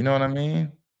 You know what I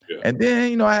mean? Yeah. And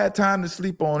then, I had time to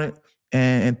sleep on it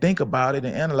and think about it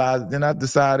and analyze it. Then I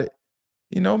decided,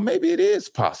 maybe it is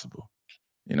possible.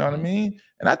 You know what I mean?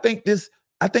 And I think this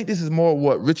is more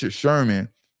what Richard Sherman's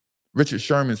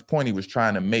point he was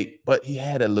trying to make, but he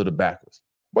had it a little backwards.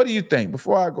 What do you think?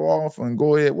 Before I go off and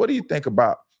go ahead, what do you think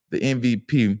about the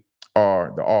MVP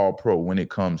or the All Pro when it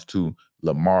comes to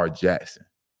Lamar Jackson?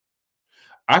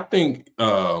 I think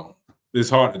it's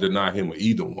hard to deny him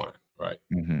either one, right?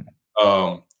 Mm-hmm.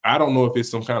 I don't know if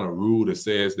it's some kind of rule that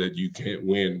says that you can't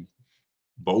win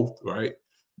both, right?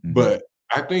 Mm-hmm. But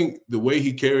I think the way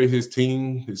he carries his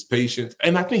team, his patience,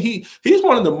 and I think he's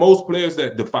one of the most players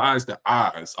that defies the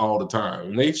odds all the time.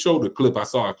 And they showed a clip. I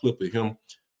saw a clip of him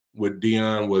with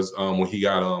Deion was when he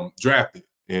got drafted,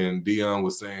 and Deion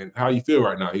was saying, "How you feel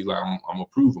right now?" He's like, "I'm gonna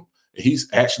prove him." And he's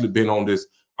actually been on this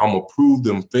 "I'm gonna prove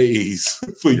them" phase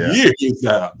for years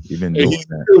now. He's been and doing he's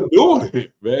that. still doing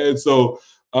it, man. So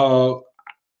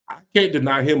I can't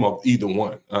deny him of either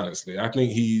one. Honestly, I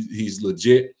think he's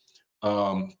legit.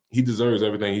 He deserves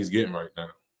everything he's getting right now.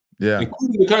 Yeah,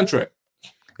 including the contract.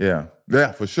 Yeah,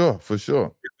 for sure.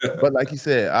 But like you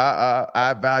said,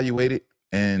 I evaluate it,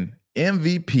 and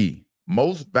MVP,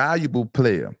 most valuable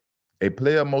player, a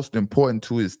player most important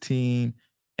to his team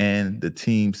and the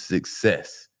team's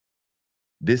success.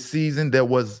 This season, there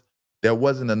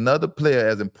wasn't another player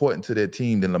as important to their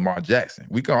team than Lamar Jackson.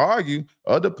 We can argue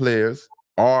other players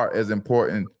are as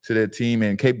important to their team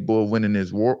and capable of winning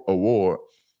this award.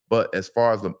 But as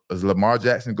far as Lamar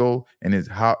Jackson go and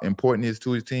how important he is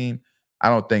to his team, I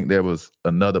don't think there was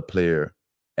another player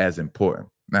as important.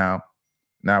 Now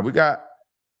we got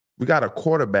a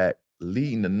quarterback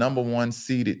leading the number 1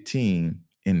 seeded team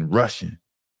in rushing.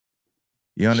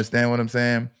 You understand what I'm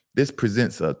saying? This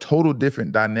presents a total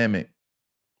different dynamic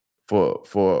for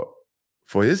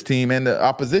his team and the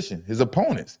opposition, his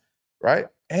opponents, right?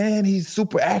 And he's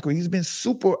super accurate. He's been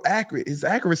super accurate. His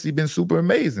accuracy been super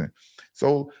amazing.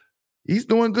 So he's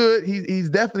doing good. He's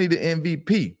definitely the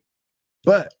MVP.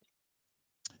 But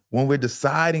when we're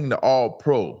deciding the All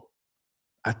Pro,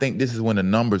 I think this is when the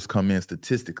numbers come in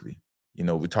statistically. You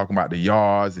know, we're talking about the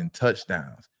yards and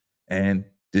touchdowns. And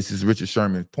this is Richard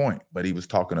Sherman's point, but he was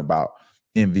talking about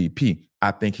MVP.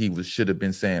 I think he should have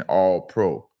been saying All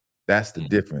Pro. That's the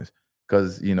difference.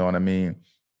 Because, you know what I mean?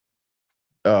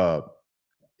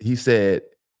 He said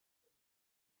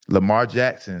Lamar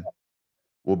Jackson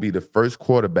will be the first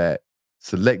quarterback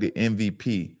selected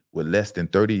MVP with less than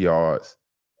 30 yards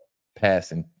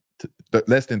passing,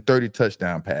 less than 30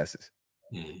 touchdown passes.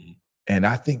 Mm-hmm. And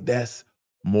I think that's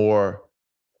more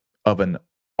of an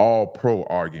all-pro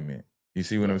argument. You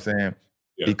see what I'm saying?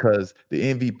 Yeah. Because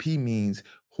the MVP means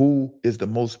who is the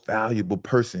most valuable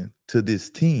person to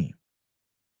this team.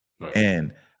 Right.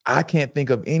 And I can't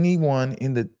think of anyone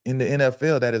in the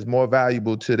NFL that is more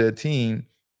valuable to their team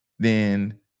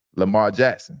than Lamar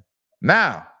Jackson.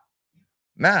 Now,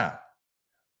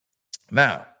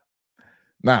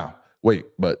 wait,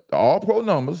 but the all pro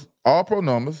numbers,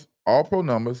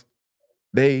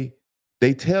 they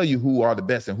tell you who are the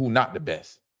best and who not the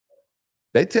best.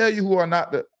 They tell you who are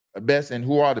not the best and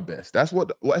who are the best. That's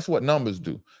what numbers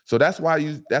do. So that's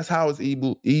how it's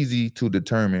easy to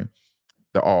determine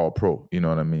the all pro, you know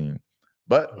what I mean?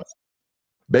 But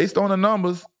based on the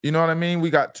numbers, you know what I mean? We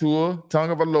got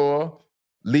Tagovialoa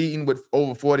leading with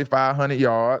over 4,500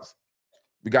 yards.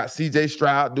 We got CJ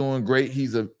Stroud doing great.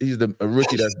 He's a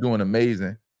rookie that's doing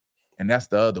amazing. And that's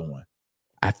the other one.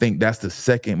 I think that's the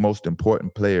second most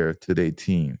important player to their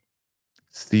team,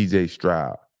 CJ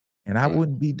Stroud. And I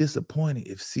wouldn't be disappointed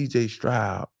if CJ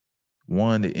Stroud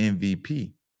won the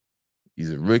MVP.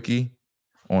 He's a rookie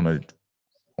on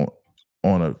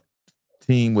a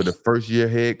team with a first-year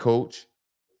head coach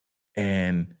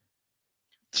and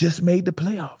just made the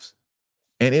playoffs.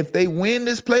 And if they win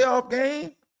this playoff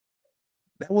game,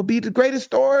 that would be the greatest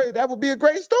story. That would be a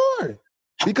great story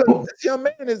because this young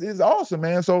man is awesome,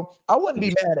 man. So I wouldn't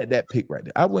be mad at that pick right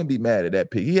there. I wouldn't be mad at that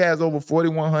pick. He has over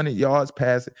 4,100 yards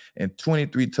passing and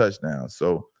 23 touchdowns.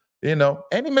 So, you know,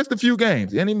 and he missed a few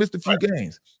games.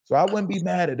 So I wouldn't be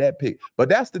mad at that pick. But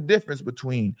that's the difference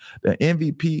between the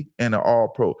MVP and the All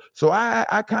Pro. So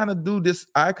I kind of do this.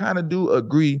 I kind of do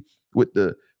agree with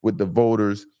the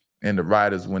voters and the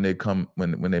writers when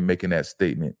they're making that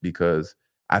statement, because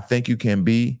I think you can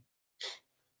be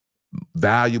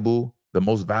valuable, the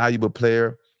most valuable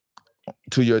player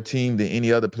to your team than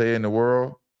any other player in the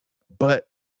world, but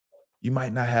you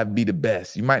might not be the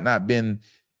best. You might not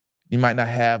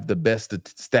have the best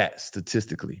stats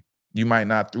statistically. You might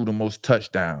not throw the most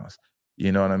touchdowns.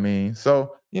 You know what I mean?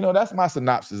 So, you know, that's my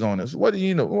synopsis on this. What do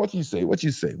you know? What you say? What do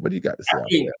you got to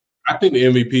say? I think the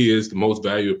MVP is the most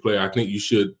valuable player. I think you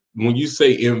should, when you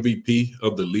say MVP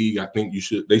of the league, I think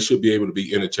they should be able to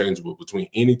be interchangeable between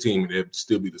any team and they'd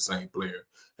still be the same player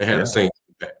and have the same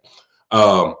impact.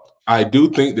 I do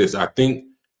think this. I think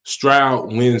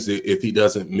Stroud wins it if he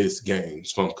doesn't miss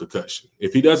games from concussion.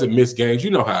 If he doesn't miss games,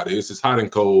 you know how it is. It's hot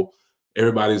and cold.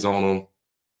 Everybody's on him.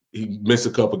 He missed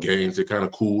a couple games. It kind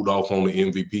of cooled off on the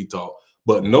MVP talk.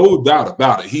 But no doubt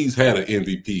about it, he's had an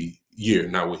MVP year.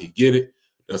 Now, will he get it?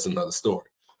 That's another story.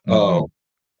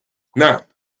 Now,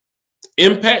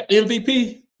 impact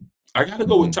MVP, I got to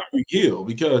go with Tyreek Hill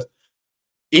because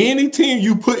any team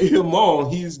you put him on,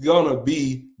 he's going to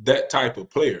be that type of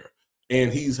player.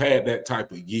 And he's had that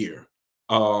type of year.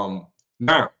 Now,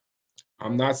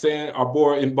 I'm not saying our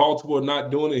boy in Baltimore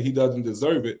not doing it. He doesn't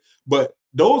deserve it. But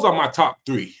those are my top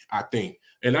three, I think.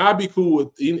 And I'd be cool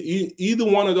with either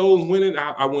one of those winning.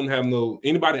 I wouldn't have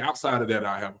anybody outside of that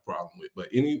I have a problem with. But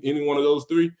any one of those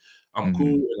three, I'm cool.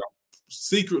 And I'm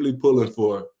secretly pulling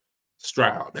for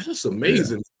Stroud. That's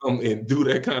amazing to come and do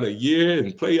that kind of year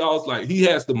and playoffs. Like, he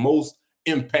has the most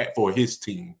impact for his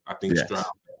team, I think, Stroud.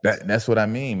 That's what I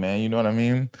mean, man. You know what I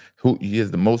mean? He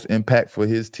has the most impact for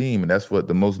his team, and that's what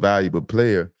the most valuable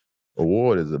player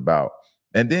award is about.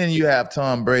 And then you have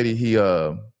Tom Brady.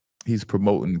 He's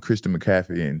promoting Christian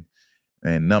McCaffrey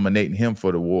and nominating him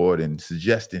for the award and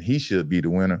suggesting he should be the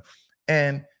winner.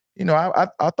 And you know,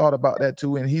 I thought about that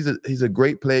too. And he's a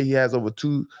great player. He has over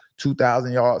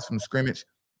 2,000 yards from scrimmage,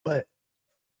 but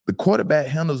the quarterback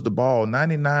handles the ball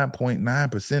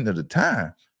 99.9% of the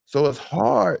time. So it's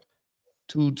hard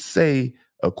to say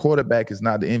a quarterback is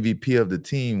not the MVP of the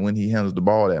team when he handles the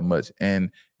ball that much. And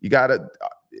you gotta,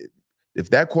 if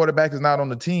that quarterback is not on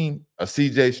the team, a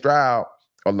CJ Stroud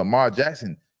or Lamar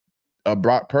Jackson, or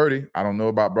Brock Purdy, I don't know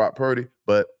about Brock Purdy,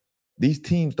 but these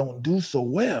teams don't do so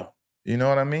well. You know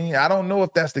what I mean? I don't know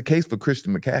if that's the case for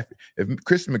Christian McCaffrey. If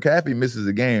Christian McCaffrey misses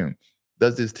a game,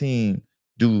 does this team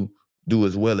do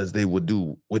as well as they would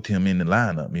do with him in the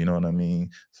lineup? You know what I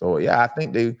mean? So, yeah, I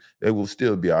think they will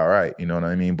still be all right. You know what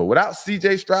I mean? But without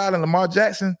CJ Stroud and Lamar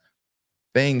Jackson,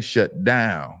 things shut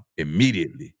down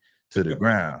immediately to the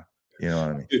ground. You know what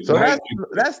I mean? So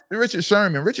that's Richard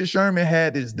Sherman. Richard Sherman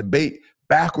had this debate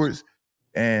backwards,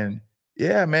 and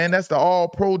yeah, man, that's an all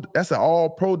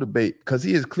pro debate because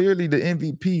he is clearly the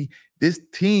MVP. This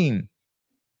team,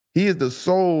 he is the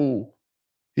soul,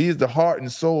 he is the heart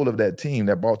and soul of that team,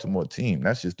 that Baltimore team.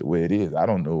 That's just the way it is. I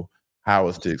don't know how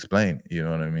else to explain it. You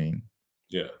know what I mean?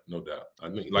 Yeah, no doubt. I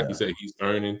mean, like you said, he's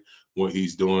earning what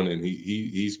he's doing, and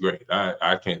he's great.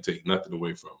 I can't take nothing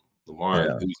away from Lamar.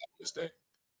 Yeah. He's on this thing.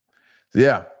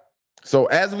 Yeah. So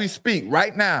as we speak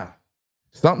right now,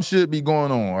 something should be going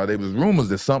on, or there was rumors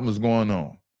that something was going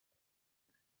on.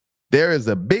 There is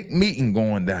a big meeting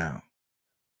going down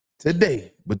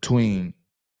today between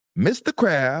Mr.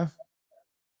 Kraft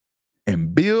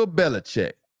and Bill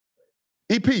Belichick.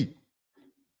 EP,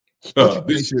 what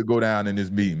you think should go down in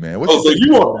this meeting, man? You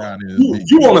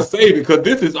want to save it because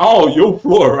this is all your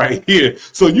floor right here.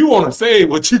 So you want to say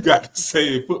what you got to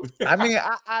say. I mean,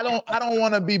 I don't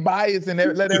want to be biased and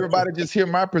let everybody just hear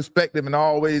my perspective and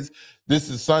always this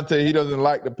is Asante. He doesn't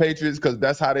like the Patriots because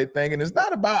that's how they think. And it's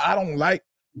not about I don't like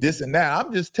this and that.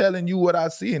 I'm just telling you what I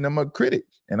see, and I'm a critic,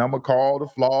 and I'm gonna call the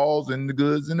flaws and the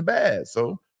goods and the bad.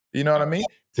 So you know what I mean?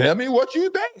 Tell me what you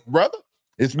think, brother.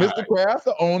 It's Mr. Kraft,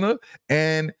 the owner,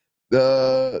 and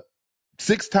the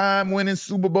 6-time winning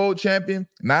Super Bowl champion,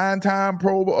 9-time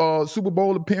Super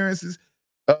Bowl appearances,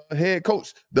 head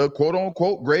coach, the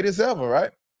quote-unquote greatest ever,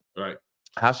 right? Right.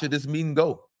 How should this meeting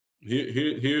go?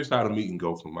 Here's how the meeting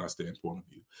go from my standpoint of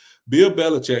view. Bill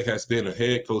Belichick has been a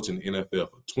head coach in the NFL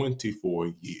for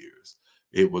 24 years.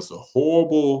 It was a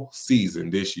horrible season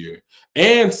this year.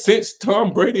 And since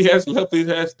Tom Brady has left, it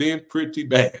has been pretty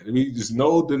bad. I mean, there's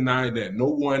no denying that. No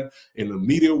one in the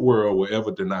media world will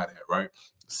ever deny that, right?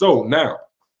 So now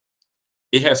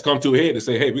it has come to a head to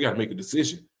say, hey, we got to make a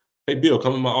decision. Hey, Bill,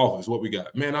 come in my office. What we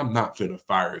got? Man, I'm not going to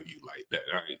fire you like that.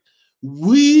 All right?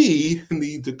 We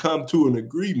need to come to an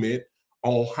agreement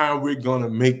on how we're going to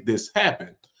make this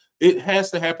happen. It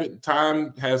has to happen.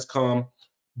 Time has come.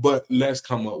 But let's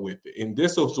come up with it. And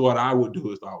this is what I would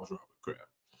do if I was Robert Kraft.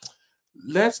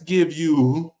 Let's give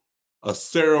you a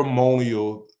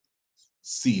ceremonial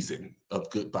season of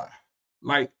goodbye.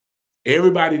 Like,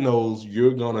 everybody knows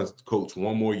you're going to coach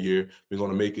one more year. We're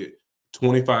going to make it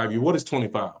 25 years. What is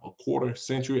 25? A quarter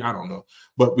century? I don't know.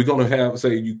 But we're going to have,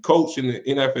 say, you coach in the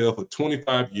NFL for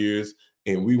 25 years,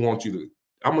 and we want you to,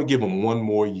 I'm going to give them one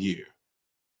more year.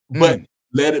 But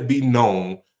let it be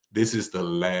known this is the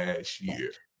last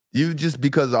year. You just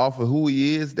because off of who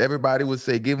he is, everybody would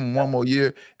say give him one more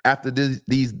year after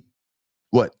these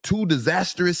 2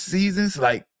 disastrous seasons.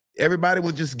 Like everybody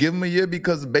would just give him a year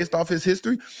because based off his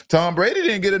history, Tom Brady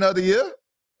didn't get another year.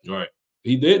 Right.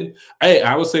 He didn't. Hey,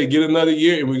 I would say get another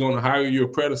year and we're going to hire your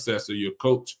predecessor, your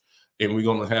coach, and we're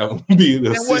gonna have him be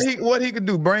the assistant. And what he could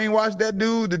do, brainwash that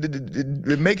dude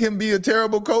to make him be a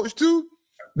terrible coach too?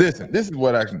 Listen, this is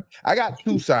what I got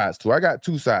two sides to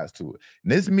it.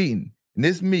 In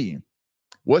this meeting,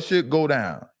 what should go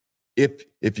down? If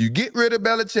you get rid of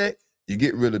Belichick, you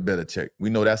get rid of Belichick. We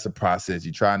know that's a process.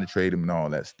 You're trying to trade him and all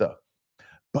that stuff.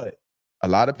 But a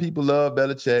lot of people love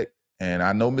Belichick, and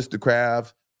I know Mr.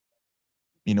 Kraft,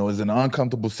 is in an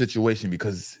uncomfortable situation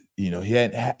because, he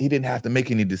didn't have to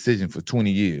make any decision for 20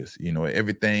 years.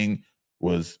 Everything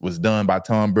was done by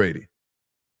Tom Brady.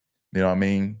 You know what I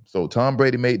mean? So Tom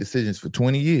Brady made decisions for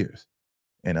 20 years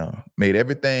and made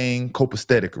everything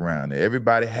copacetic around it.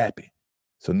 Everybody happy.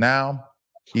 So now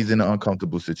he's in an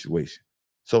uncomfortable situation.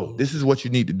 So this is what you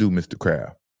need to do, Mr.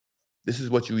 Kraft. This is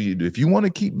what you need to do. If you want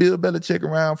to keep Bill Belichick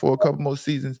around for a couple more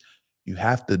seasons, you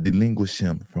have to delinquish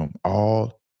him from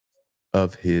all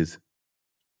of his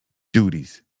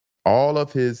duties, all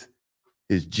of his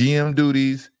GM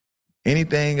duties,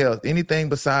 anything else, anything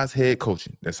besides head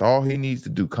coaching. That's all he needs to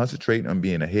do, concentrate on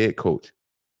being a head coach.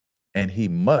 And he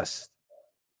must,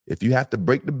 if you have to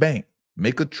break the bank,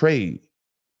 make a trade,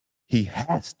 he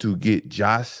has to get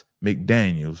Josh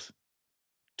McDaniels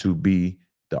to be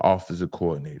the offensive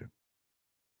coordinator.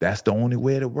 That's the only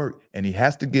way it'll work. And he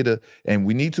has to and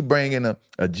we need to bring in a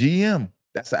GM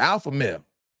that's an alpha male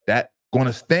that going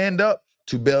to stand up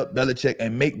to Bill Belichick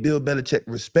and make Bill Belichick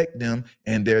respect them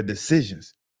and their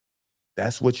decisions.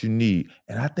 That's what you need.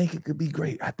 And I think it could be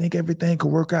great. I think everything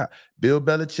could work out. Bill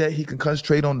Belichick, he can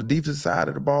concentrate on the defensive side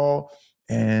of the ball.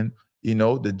 And, the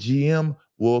GM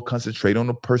will concentrate on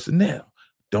the personnel.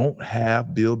 Don't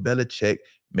have Bill Belichick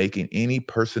making any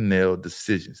personnel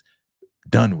decisions.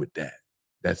 Done with that.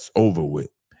 That's over with.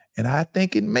 And I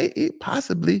think it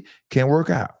possibly can work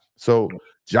out. So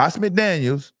Josh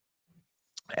McDaniels,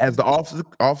 as the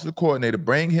offensive coordinator,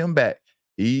 bring him back.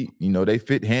 They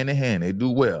fit hand in hand. They do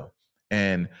well.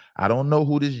 And I don't know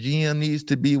who this GM needs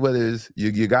to be, whether it's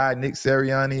your guy Nick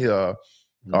Sirianni or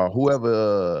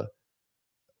whoever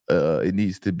it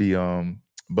needs to be.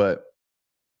 But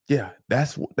yeah,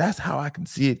 that's how I can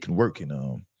see it can work in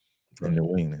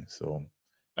New England. So,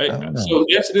 so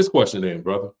answer this question then,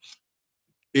 brother.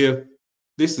 If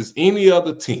this is any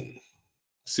other team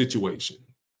situation,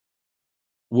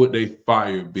 would they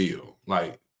fire Bill?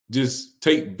 Like, just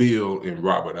take Bill and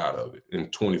Robert out of it in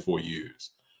 24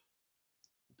 years.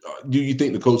 Do you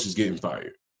think the coach is getting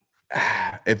fired?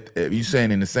 If you're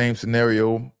saying in the same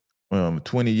scenario,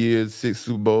 20 years, 6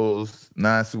 Super Bowls,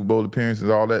 9 Super Bowl appearances,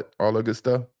 all that good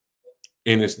stuff,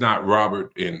 and it's not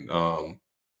Robert and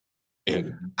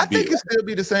I think it still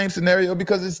be the same scenario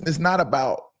because it's not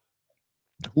about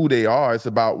who they are; it's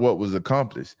about what was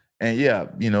accomplished. And yeah,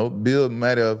 Bill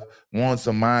might have won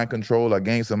some mind control or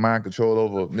gained some mind control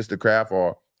over Mr. Kraft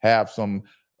or have some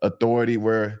authority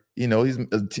where, he's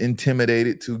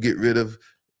intimidated to get rid of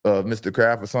Mr.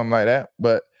 Kraft or something like that.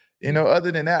 But,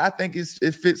 other than that, I think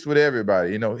it fits with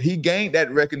everybody. He gained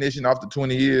that recognition off the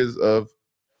 20 years of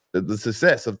the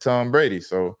success of Tom Brady.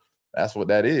 So that's what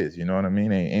that is. You know what I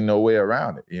mean? Ain't no way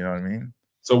around it. You know what I mean?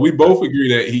 So we both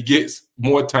agree that he gets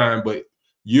more time, but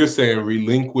you're saying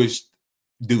relinquished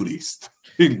duties.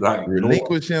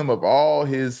 Relinquish him of all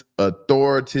his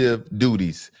authoritative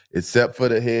duties, except for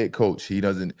the head coach. He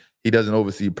doesn't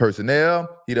oversee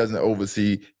personnel. He doesn't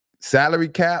oversee salary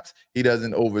caps. He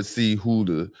doesn't oversee who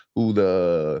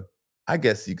the I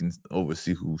guess you can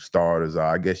oversee who starters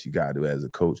are. I guess you got to as a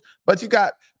coach, but you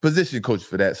got position coach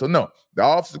for that. So no, the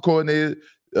offensive coordinator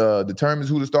determines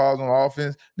who the stars on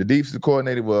offense. The defensive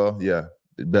coordinator, well, yeah,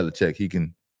 Belichick, he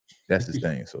can. That's his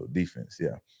thing. So defense,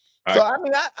 yeah. So I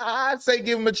mean, I'd say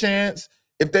give him a chance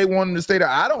if they want him to stay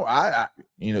there.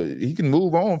 He can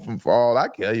move on for all I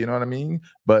care. You know what I mean?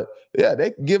 But yeah,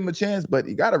 they can give him a chance, but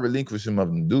you got to relinquish him of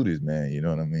them duties, man. You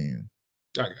know what I mean?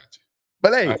 I got you.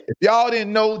 But hey, if y'all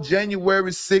didn't know, January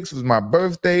 6th was my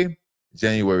birthday.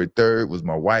 January 3rd was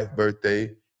my wife's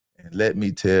birthday. And let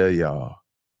me tell y'all,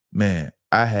 man,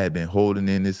 I had been holding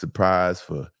in this surprise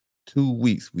for 2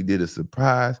 weeks. We did a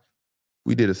surprise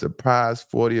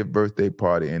 40th birthday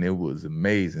party, and it was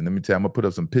amazing. Let me tell you, I'm going to put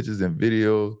up some pictures and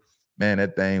videos. Man,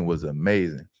 that thing was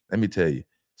amazing. Let me tell you.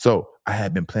 So I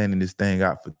had been planning this thing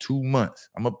out for 2 months.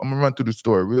 I'm going to run through the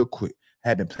story real quick. I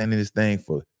had been planning this thing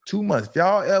for 2 months.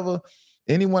 If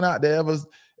anyone out there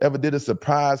ever did a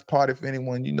surprise party for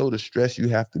anyone, you know the stress you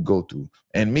have to go through.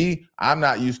 And me, I'm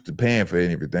not used to paying for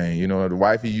everything. The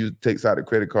wifey takes out a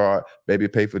credit card, baby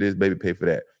pay for this, baby pay for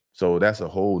that. So that's a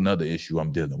whole nother issue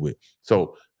I'm dealing with.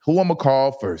 So who I'm going to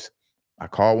call first? I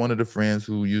call one of the friends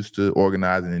who used to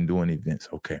organizing and doing events.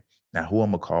 Okay. Now who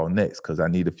I'm going to call next? Because I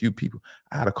need a few people.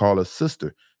 I had to call a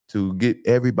sister to get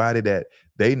everybody that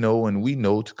they know and we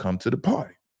know to come to the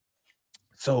party.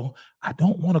 So I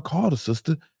don't want to call the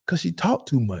sister because she talk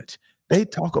too much. They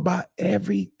talk about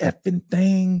every effing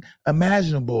thing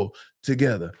imaginable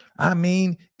together. I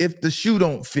mean, if the shoe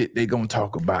don't fit, they gonna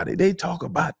talk about it. They talk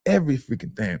about every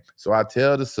freaking thing. So I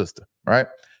tell the sister, right?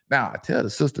 Now I tell the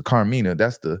sister Carmina,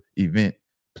 that's the event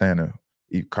planner.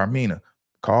 Carmina,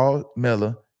 call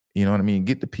Mela, you know what I mean?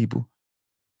 Get the people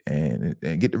and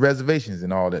get the reservations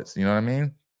and all that. You know what I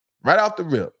mean? Right off the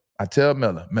rip, I tell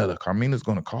Mela, Carmina's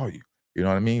gonna call you. You know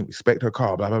what I mean? Expect her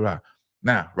call, blah, blah, blah.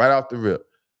 Now, right off the rip,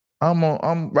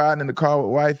 I'm riding in the car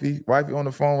with wifey on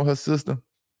the phone with her sister.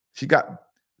 She got,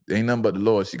 ain't nothing but the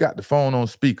Lord. She got the phone on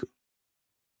speaker.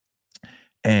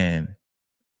 And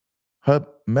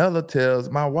Mela tells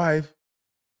my wife,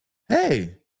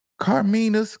 hey,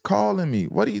 Carmina's calling me.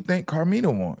 What do you think Carmina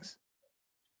wants?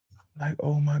 Like,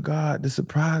 oh my God, the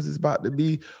surprise is about to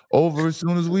be over as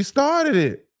soon as we started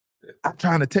it. I'm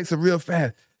trying to text her real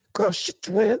fast. Girl, shit,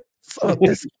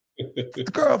 this the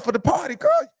girl for the party,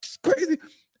 girl. She's crazy.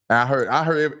 And I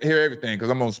hear everything because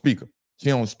I'm on speaker.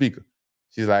 She on speaker.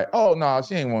 She's like, oh no,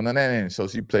 she ain't want none of that. So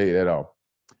she played that off.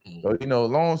 So,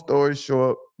 long story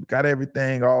short, got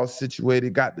everything all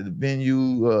situated, got the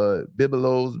venue,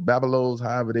 Babelos,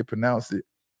 however they pronounce it.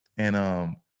 And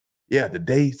the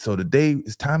day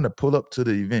it's time to pull up to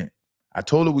the event. I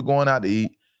told her we're going out to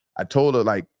eat. I told her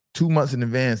like 2 months in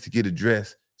advance to get a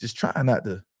dress, just trying not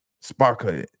to spark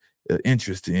her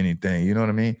interest to anything, you know what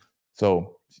I mean?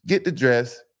 So get the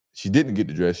dress. She didn't get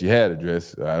the dress. She had a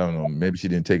dress. I don't know. Maybe she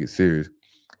didn't take it serious.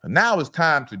 Now it's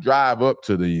time to drive up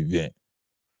to the event.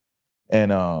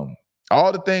 And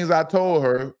all the things I told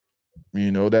her,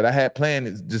 that I had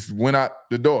planned just went out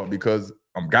the door because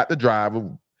I got the driver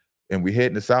and we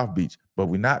heading to South Beach, but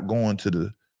we're not going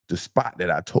to the spot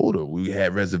that I told her we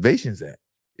had reservations at.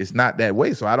 It's not that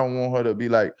way. So I don't want her to be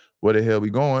like, where the hell we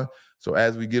going? So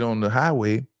as we get on the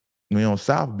highway, we on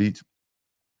South Beach,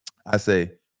 I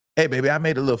say, hey, baby, I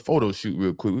made a little photo shoot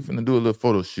real quick. We finna do a little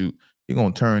photo shoot. You're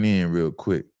going to turn in real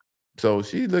quick. So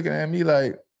she's looking at me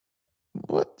like,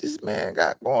 what this man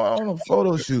got going on a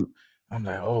photo shoot? I'm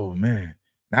like, oh, man.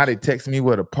 Now they text me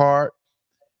where to park.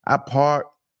 I park.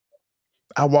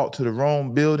 I walk to the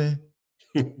wrong building.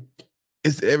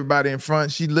 It's everybody in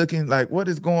front. She looking like, what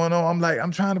is going on? I'm like,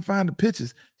 I'm trying to find the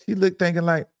pictures. She looked thinking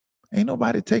like, ain't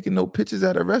nobody taking no pictures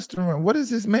at a restaurant. What is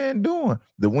this man doing?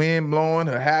 The wind blowing,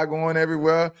 her hair going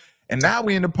everywhere. And now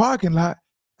we in the parking lot.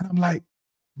 And I'm like,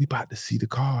 we about to see the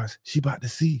cars. She about to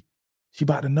see. She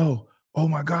about to know. Oh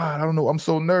my God, I don't know. I'm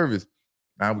so nervous.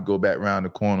 Now we go back around the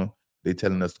corner. They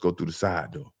telling us to go through the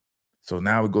side door. So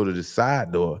now we go to the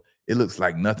side door. It looks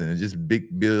like nothing. It's just a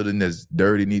big building that's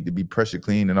dirty, need to be pressure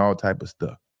cleaned and all type of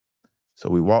stuff. So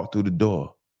we walk through the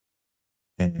door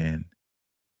and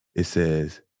it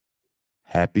says,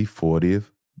 happy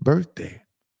 40th birthday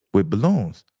with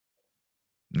balloons.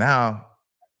 Now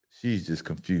she's just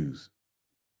confused.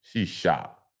 She's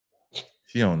shocked.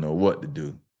 She don't know what to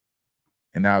do.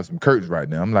 And now some curtains right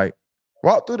now. I'm like,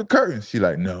 walk through the curtains. She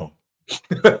like, no.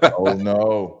 Oh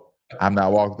no. I'm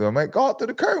not walking through. I'm like, go out through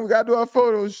the curtain. We got to do our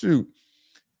photo shoot.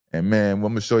 And man, I'm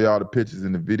going to show y'all the pictures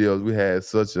and the videos. We had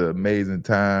such an amazing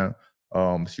time.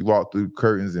 She walked through the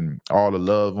curtains and all the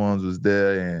loved ones was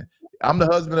there. And I'm the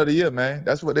husband of the year, man.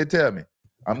 That's what they tell me.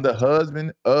 I'm the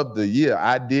husband of the year.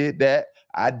 I did that.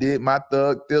 I did my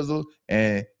thug thizzle.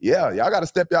 And yeah, y'all got to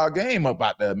step y'all game up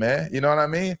out there, man. You know what I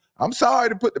mean? I'm sorry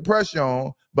to put the pressure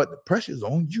on, but the pressure's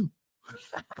on you.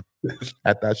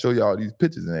 After I show y'all these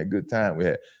pictures and that good time we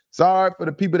had. Sorry for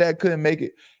the people that couldn't make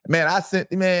it. Man,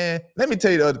 let me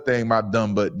tell you the other thing my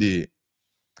dumb butt did.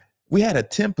 We had a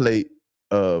template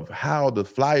of how the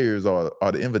flyers or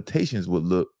the invitations would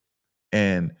look.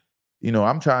 And,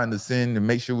 I'm trying to send and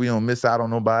make sure we don't miss out on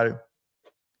nobody.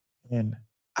 And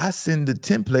I send the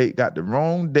template, got the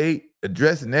wrong date,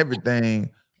 address, and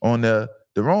everything on the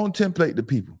wrong template to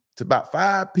people, to about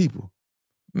 5 people.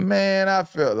 Man, I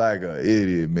felt like an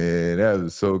idiot, man. That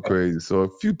was so crazy. So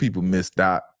a few people missed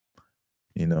out,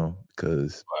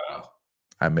 because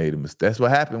I made a mistake. That's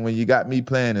what happened when you got me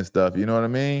playing and stuff. You know what I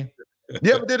mean?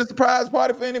 You ever did a surprise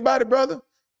party for anybody, brother?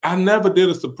 I never did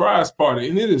a surprise party,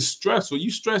 and it is stressful.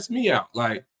 You stress me out.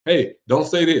 Like, hey, don't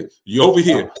say this. You over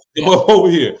here. Come over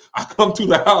here. I come to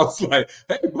the house like,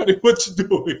 hey, buddy, what you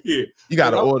doing here? You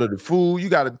got to order the food. You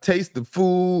got to taste the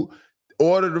food.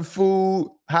 Order the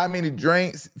food. How many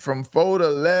drinks from 4 to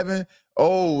 11?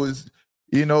 Oh,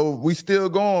 we still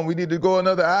going. We need to go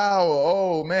another hour.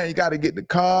 Oh man, you got to get the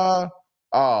car.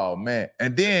 Oh man,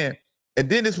 and then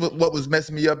this was what was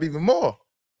messing me up even more.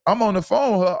 I'm on the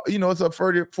phone. It's her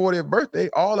 40th birthday.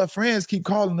 All her friends keep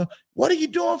calling her. What are you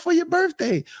doing for your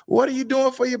birthday? What are you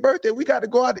doing for your birthday? We got to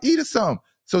go out to eat or something.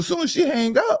 So as soon as she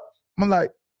hang up, I'm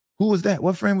like, who was that?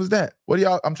 What friend was that? What are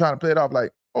y'all? I'm trying to play it off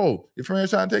like, oh, your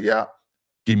friend's trying to take you out?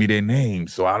 Give me their name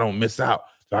so I don't miss out,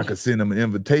 so I can send them an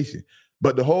invitation.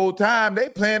 But the whole time they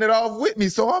playing it off with me.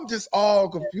 So I'm just all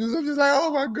confused. I'm just like,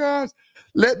 oh my gosh,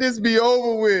 let this be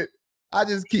over with. I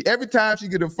just keep, every time she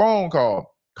get a phone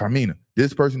call, Carmina,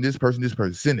 this person,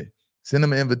 send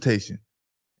them an invitation.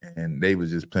 And they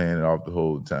was just playing it off the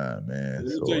whole time, man.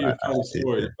 Let me tell you a funny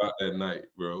story about that night,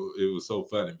 bro. It was so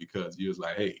funny because he was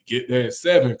like, hey, get there at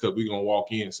 7 because we're going to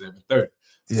walk in at 7:30.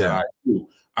 Yeah. So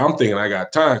I'm thinking I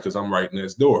got time because I'm right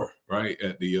next door, right?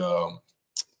 At the,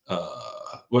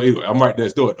 anyway, I'm right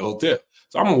next door at the hotel.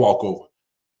 So I'm going to walk over.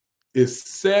 It's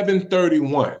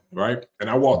 7:31, right? And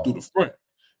I walk through the front.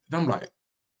 And I'm like,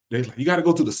 they're like, you got to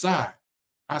go to the side.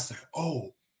 I said,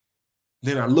 oh.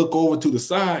 Then I look over to the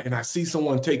side and I see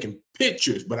someone taking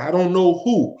pictures, but I don't know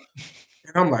who.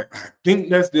 And I'm like, I think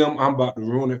that's them. I'm about to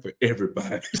ruin it for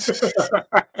everybody.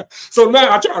 So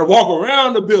now I try to walk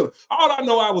around the building. All I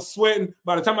know, I was sweating.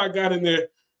 By the time I got in there,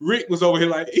 Rick was over here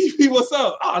like, EP, what's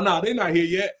up? Oh, no, they're not here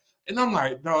yet. And I'm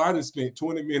like, no, I just spent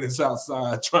 20 minutes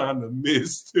outside trying to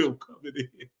miss still coming in.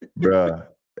 Bruh,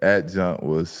 that jump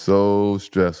was so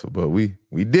stressful, but we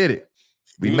did it.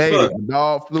 We made it. The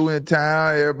dog flew in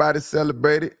town. Everybody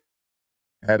celebrated.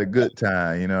 Had a good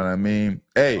time. You know what I mean?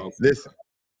 Hey, listen.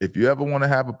 If you ever want to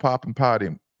have a popping party,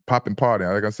 like I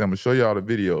said, I'm gonna show y'all the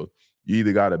videos. You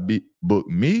either gotta book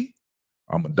me,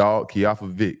 I'm a dog, Kiafa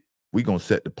Vic. We gonna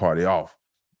set the party off.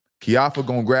 Kiafa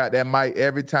gonna grab that mic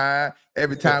every time.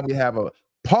 Every time we have a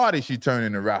party, she turn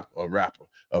into a rapper,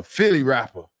 a Philly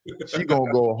rapper. She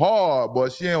gonna go hard,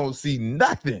 but she don't see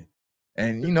nothing.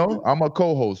 And, I'm a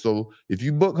co-host. So if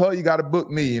you book her, you got to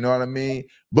book me. You know what I mean?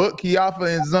 Book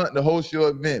Kiafa and Zunt to host your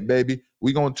event, baby.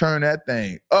 We going to turn that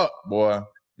thing up, boy.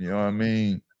 You know what I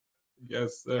mean?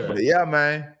 Yes, sir. But yeah,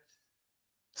 man.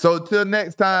 So till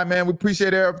next time, man, we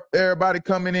appreciate everybody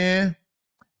coming in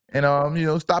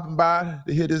and, stopping by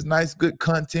to hear this nice, good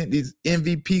content, these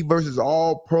MVP versus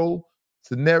All Pro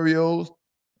scenarios.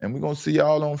 And we're going to see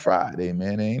y'all on Friday,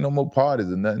 man. There ain't no more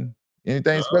parties or nothing.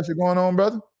 Anything special going on,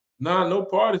 brother? Nah, no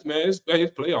parties, man. It's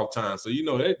playoff time, so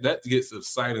that gets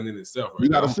exciting in itself. Right, you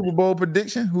got a Super Bowl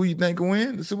prediction? Who you think will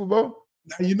win the Super Bowl?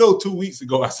 Now, 2 weeks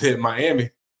ago I said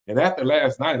Miami, and after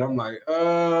last night I'm like,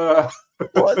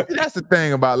 Well, that's the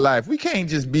thing about life. We can't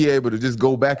just be able to just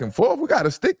go back and forth. We got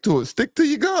to stick to it. Stick to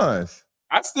your guns.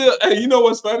 You know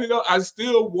what's funny though? I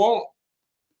still want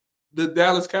the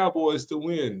Dallas Cowboys to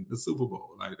win the Super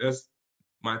Bowl. Like that's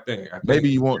my thing. Maybe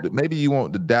you want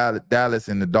the Dallas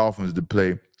and the Dolphins to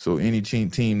play. So any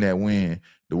team that win,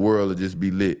 the world will just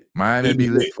be lit. Miami be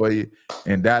lit for you,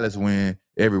 and Dallas win,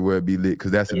 everywhere be lit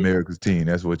because that's America's team.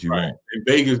 That's what you want. And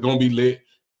Vegas gonna be lit.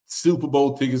 Super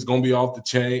Bowl tickets gonna be off the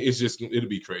chain. It'll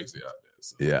be crazy out there.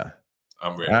 So yeah,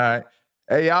 I'm ready. All right.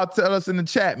 Hey, y'all tell us in the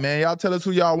chat, man. Y'all tell us who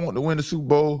y'all want to win the Super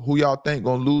Bowl. Who y'all think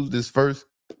gonna lose this first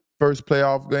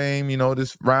playoff game?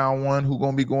 This round one. Who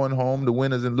gonna be going home? The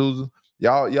winners and losers.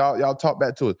 Y'all talk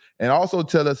back to us, and also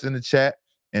tell us in the chat.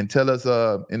 And tell us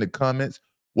in the comments,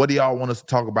 what do y'all want us to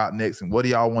talk about next? And what do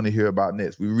y'all want to hear about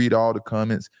next? We read all the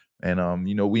comments and,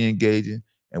 we engaging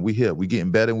and we here. We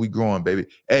getting better and we growing, baby.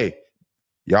 Hey,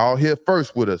 y'all here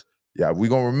first with us. Yeah, we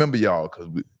going to remember y'all because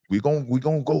we gonna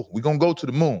go. We going to go to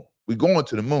the moon. We going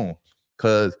to the moon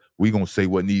because we going to say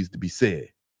what needs to be said.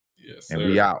 Yes, and sir.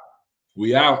 we out.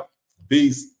 We out.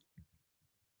 Peace.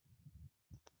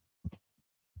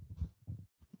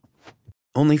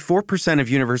 Only 4% of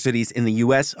universities in the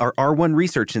U.S. are R1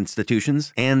 research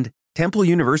institutions, and Temple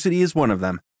University is one of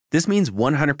them. This means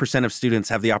 100% of students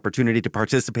have the opportunity to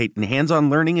participate in hands-on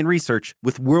learning and research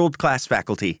with world-class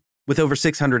faculty. With over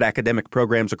 600 academic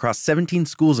programs across 17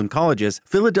 schools and colleges,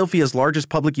 Philadelphia's largest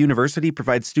public university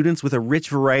provides students with a rich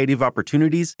variety of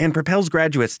opportunities and propels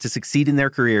graduates to succeed in their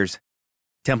careers.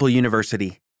 Temple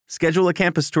University. Schedule a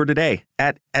campus tour today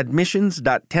at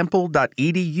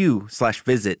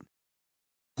admissions.temple.edu/visit.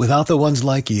 Without the ones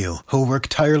like you, who work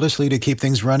tirelessly to keep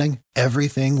things running,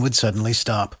 everything would suddenly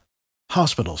stop.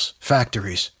 Hospitals,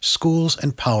 factories, schools,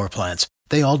 and power plants,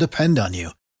 they all depend on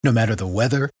you. No matter the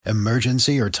weather,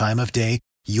 emergency, or time of day,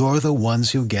 you're the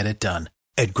ones who get it done.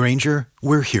 At Grainger,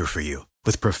 we're here for you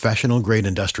with professional-grade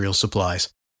industrial supplies.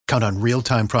 Count on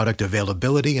real-time product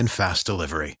availability and fast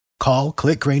delivery. Call,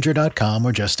 click Grainger.com,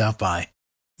 or just stop by.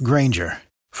 Grainger,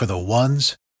 for the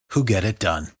ones who get it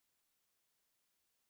done.